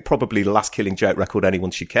 I think probably the last Killing Joke record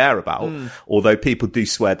anyone should care about, although people do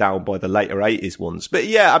swear down by the later 80s ones. But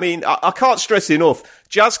yeah, I mean, I can't stress enough,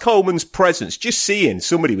 Jazz Coleman's presence, just seeing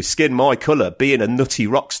somebody with skin my colour being a nutty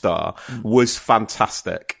rock star was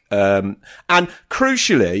fantastic. And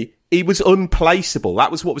crucially, he was unplaceable.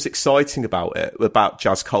 That was what was exciting about it, about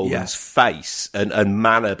Jazz Coleman's face and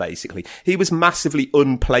manner, basically. He was massively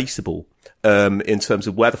unplaceable in terms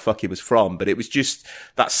of where the fuck he was from, but it was just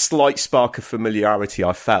that slight spark of familiarity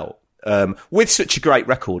I felt. With such a great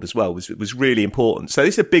record as well was really important. So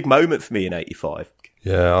this is a big moment for me in 85.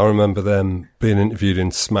 Yeah, I remember them being interviewed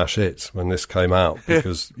in Smash Hits when this came out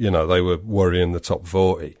because, you know, they were worrying the top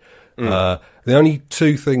 40. The only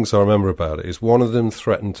two things I remember about it is one of them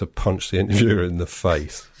threatened to punch the interviewer in the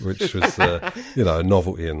face, which was, a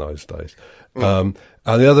novelty in those days. And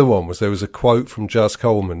the other one was there was a quote from Jaz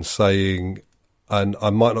Coleman saying, and I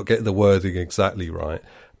might not get the wording exactly right,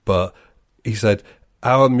 but he said,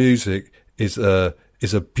 "Our music is a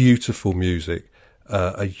beautiful music,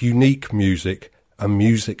 a unique music, a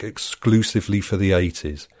music exclusively for the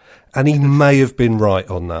 80s." And he may have been right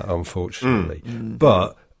on that, unfortunately.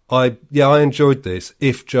 But I enjoyed this,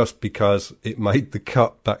 if just because it made the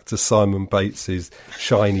cut back to Simon Bates's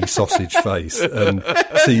shiny sausage face and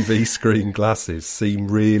TV screen glasses seem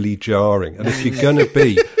really jarring. And if you're going to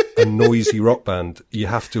be a noisy rock band, you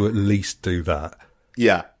have to at least do that.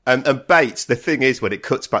 Yeah. And Bates, the thing is, when it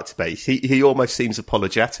cuts back to Bates, he almost seems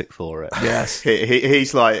apologetic for it. Yes.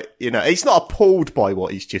 He's like, he's not appalled by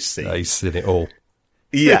what he's just seen. No, he's seen it all.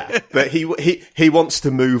 Yeah, but he wants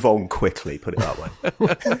to move on quickly, put it that way.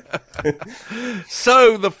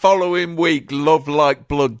 So the following week, Love Like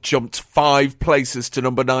Blood jumped 5 places to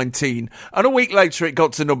number 19, and a week later it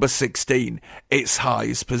got to number 16, its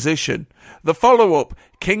highest position. The follow-up,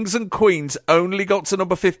 Kings and Queens, only got to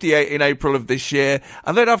number 58 in April of this year,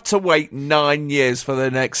 and they'd have to wait 9 years for their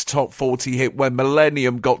next top 40 hit when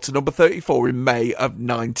Millennium got to number 34 in May of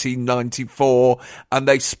 1994, and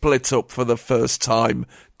they split up for the first time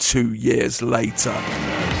 2 years later.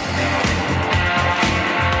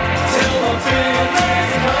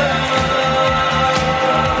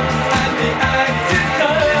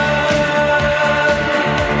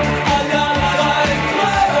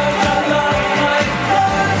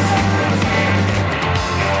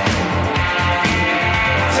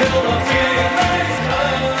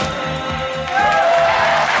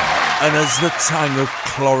 And as the tang of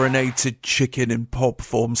chlorinated chicken in pop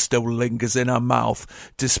form still lingers in our mouth,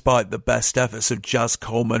 despite the best efforts of Jaz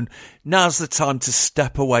Coleman, now's the time to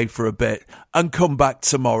step away for a bit and come back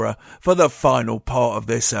tomorrow for the final part of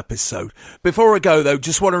this episode. Before I go, though,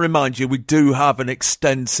 just want to remind you we do have an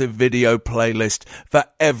extensive video playlist for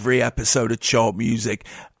every episode of Chart Music,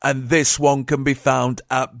 and this one can be found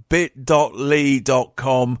at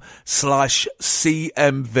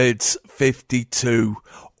bit.ly.com/cmvids52.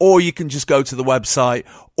 Or you can just go to the website,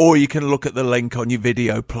 or you can look at the link on your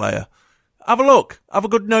video player. Have a look. Have a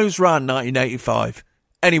good nose round 1985.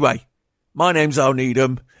 Anyway, my name's Al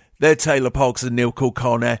Needham. They're Taylor Parks and Neil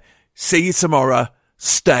Kulkarni. See you tomorrow.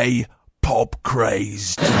 Stay pop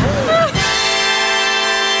crazed.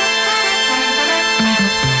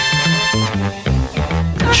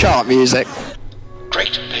 Chart music.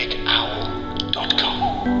 GreatBigOwl.com.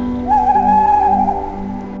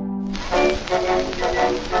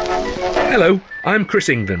 Hello, I'm Chris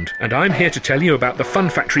England, and I'm here to tell you about the Fun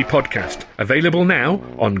Factory podcast, available now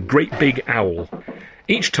on Great Big Owl.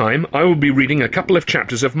 Each time, I will be reading a couple of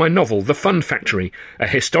chapters of my novel, The Fun Factory, a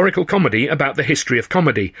historical comedy about the history of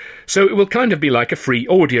comedy. So it will kind of be like a free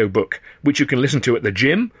audiobook, which you can listen to at the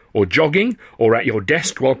gym, or jogging, or at your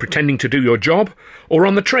desk while pretending to do your job, or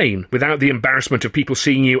on the train without the embarrassment of people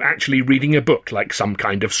seeing you actually reading a book like some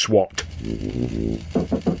kind of SWAT.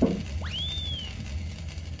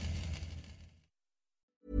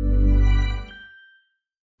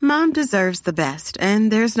 Mom deserves the best,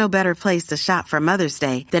 and there's no better place to shop for Mother's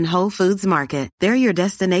Day than Whole Foods Market. They're your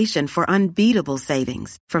destination for unbeatable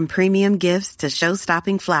savings, from premium gifts to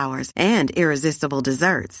show-stopping flowers and irresistible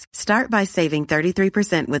desserts. Start by saving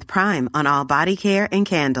 33% with Prime on all body care and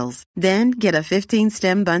candles. Then get a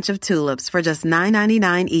 15-stem bunch of tulips for just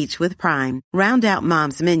 $9.99 each with Prime. Round out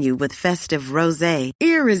Mom's menu with festive rosé,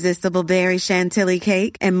 irresistible berry chantilly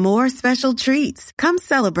cake, and more special treats. Come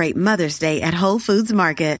celebrate Mother's Day at Whole Foods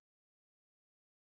Market.